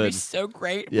 so it's gonna be good. so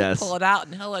great. Yes. We'll pull it out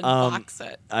and he'll unbox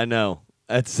it. I know.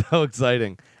 That's so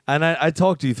exciting. And I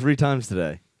talked to you 3 times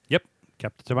today. Yep,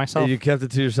 kept it to myself. You kept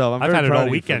it to yourself. I'm I've very had it proud all of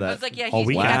you weekend. for I that. was like, yeah, all he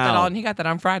weekend. got that Wow. on. He got that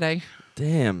on Friday.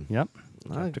 Damn. Yep.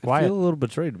 I quiet. feel a little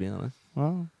betrayed, to be honest.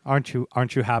 Well, aren't you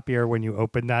happier when you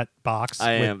open that box?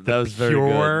 I with am. The That was very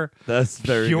pure, good. That's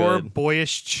very pure good.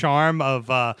 boyish charm of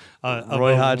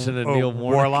Roy Hodgson and Neil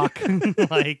Warlock.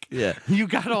 Like, Yeah. you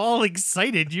got all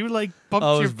excited. You like bumped Oh,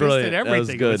 it your was fist brilliant. at That was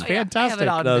everything. It was good. I have fantastic. it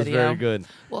on That was video. very good.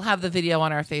 We'll have the video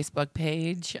on our Facebook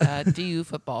page, DU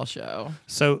Football Show.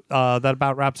 So that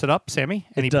about wraps it up. Sammy,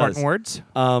 any does. parting words?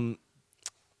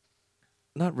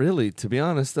 Not really, to be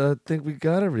honest. I think we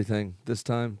got everything this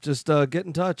time. Just get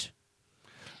in touch.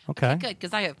 Okay. Good,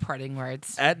 because I have parting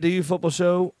words. At DU Football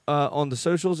Show on the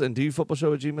socials and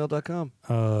dufootballshow@gmail.com.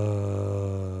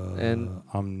 And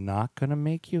I'm not gonna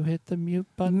make you hit the mute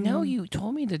button. No, you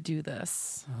told me to do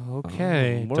this.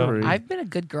 Okay. Oh, Don't- worry. I've been a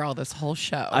good girl this whole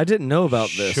show. I didn't know about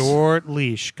this. Short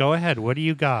leash. Go ahead. What do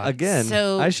you got? Again,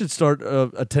 So- I should start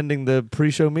attending the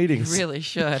pre-show You meetings. really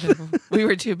should. We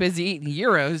were too busy eating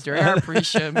gyros during our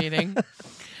pre-show meeting.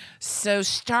 So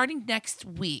starting next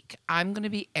week, I'm going to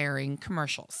be airing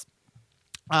commercials.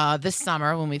 This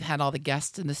summer, when we've had all the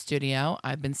guests in the studio,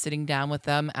 I've been sitting down with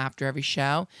them after every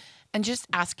show and just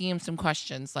asking them some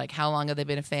questions like how long have they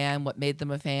been a fan, what made them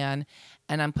a fan,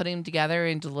 and I'm putting them together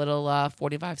into little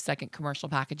 45-second commercial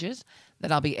packages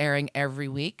that I'll be airing every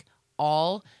week,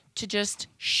 all to just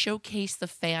showcase the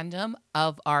fandom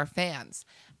of our fans.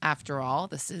 After all,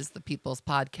 this is the People's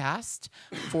Podcast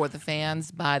for the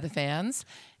fans, by the fans.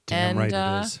 Damn right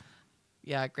it is.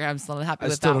 Yeah, Graham's not happy I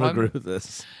with still that don't one. agree with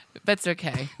this. But it's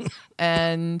okay.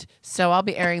 And so I'll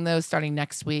be airing those starting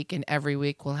next week, and every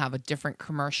week we'll have a different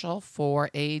commercial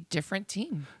for a different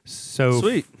team. So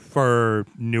Sweet. For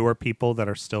newer people that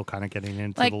are still kind of getting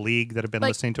into Like- the league that have been like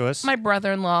listening to us. My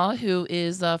brother-in-law, who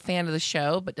is a fan of the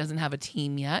show but doesn't have a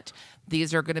team yet,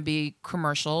 these are going to be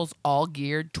commercials all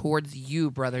geared towards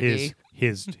you, Brother D.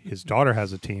 his daughter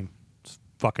has a team. It's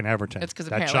fucking Everton. It's 'cause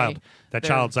that apparently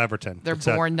child's Everton. They're It's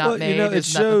a- born, not Well, made. it Isn't that the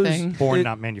shows- thing? born, it-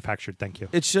 not manufactured. Thank you.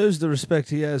 It shows the respect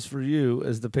he has for you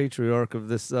as the patriarch of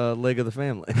this leg of the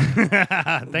family. Thank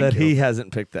that you. he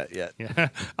hasn't picked that yet. Yeah.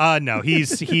 No,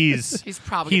 he's He's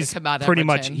probably gonna come out pretty Everton,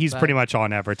 much he's but- pretty much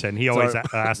on Everton. He always Sorry.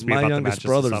 asks me My about the youngest matches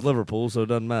brother's and stuff. Liverpool, so it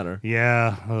doesn't matter.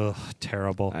 Yeah, ugh,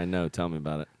 terrible. I know. Tell me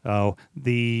about it. Oh,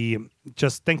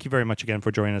 just thank you very much again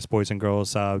for joining us, boys and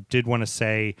girls. Did want to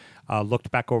say,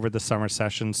 looked back over the summer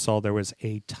session, saw there was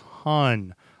a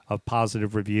ton of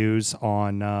positive reviews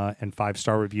on and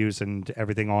 5-star reviews and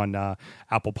everything on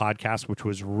Apple Podcasts, which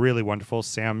was really wonderful.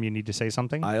 Sam, you need to say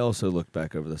something? I also looked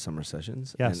back over the summer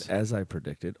sessions, Yes. and as I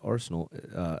predicted, Arsenal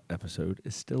episode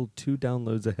is still 2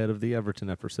 downloads ahead of the Everton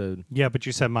episode. Yeah, but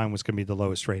you said mine was going to be the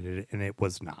lowest rated, and it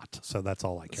was not. So that's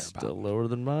all I care Still about. lower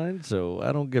than mine, so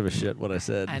I don't give a shit what I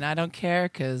said. And I don't care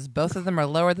because both of them are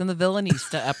lower than the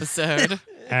Villanista episode.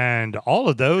 And all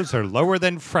of those are lower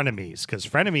than frenemies, because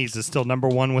frenemies is still number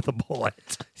one with a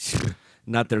bullet.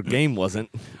 Not their game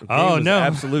wasn't. Their Oh, game was no.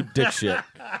 absolute dick shit.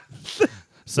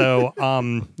 So,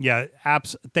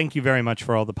 thank you very much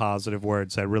for all the positive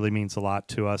words. That really means a lot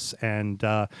to us. And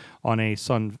on a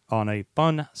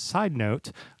fun side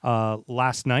note,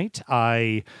 last night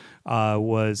I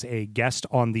was a guest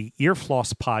on the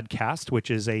Earfloss podcast,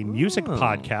 which is a music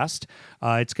podcast.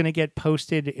 It's going to get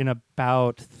posted in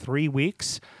about 3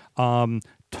 weeks.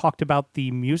 Talked about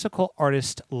the musical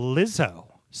artist Lizzo.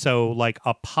 So, like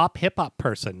a pop hip-hop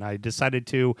person, I decided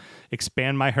to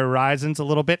expand my horizons a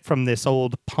little bit from this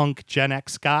old punk Gen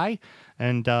X guy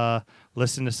and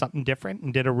listen to something different,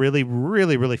 and did a really,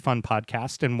 really, really fun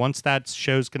podcast. And once that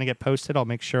show's going to get posted, I'll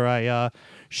make sure I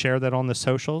share that on the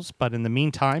socials. But in the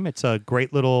meantime, it's a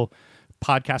great little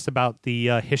podcast about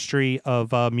the history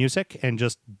of music and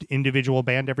just individual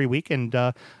band every week, and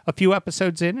a few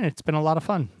episodes in, and it's been a lot of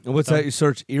fun. And what's that? You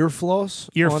search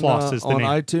Earfloss? Earfloss is the on name.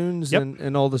 iTunes. Yep.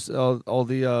 and all this, all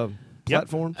the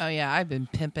platforms. Oh yeah, I've been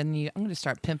pimping you. I'm going to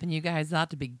start pimping you guys out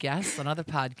to be guests on other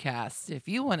podcasts. If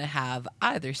you want to have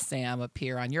either Sam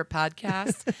appear on your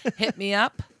podcast, hit me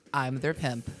up. I'm their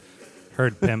pimp.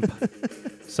 Heard pimp.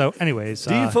 So anyways,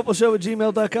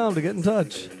 DFootballshow@gmail.com to get in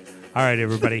touch. all right,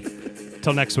 everybody.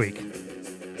 Till next week.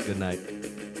 Good night.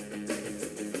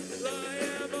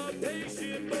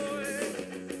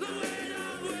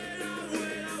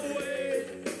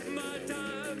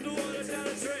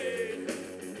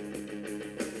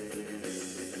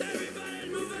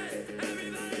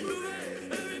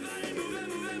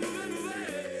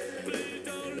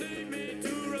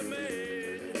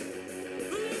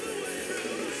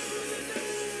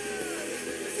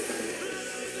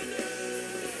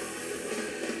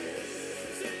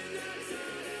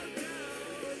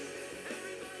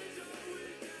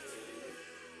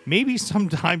 Maybe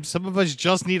sometimes some of us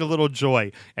just need a little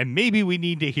joy, and maybe we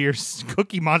need to hear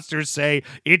Cookie Monster say,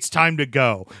 it's time to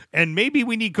go. And maybe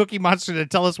we need Cookie Monster to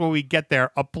tell us when we get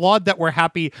there, applaud that we're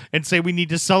happy, and say we need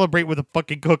to celebrate with a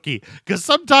fucking cookie. Because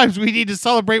sometimes we need to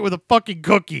celebrate with a fucking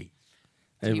cookie.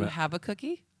 Do you have a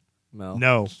cookie? Mel.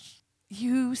 No.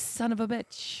 You son of a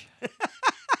bitch.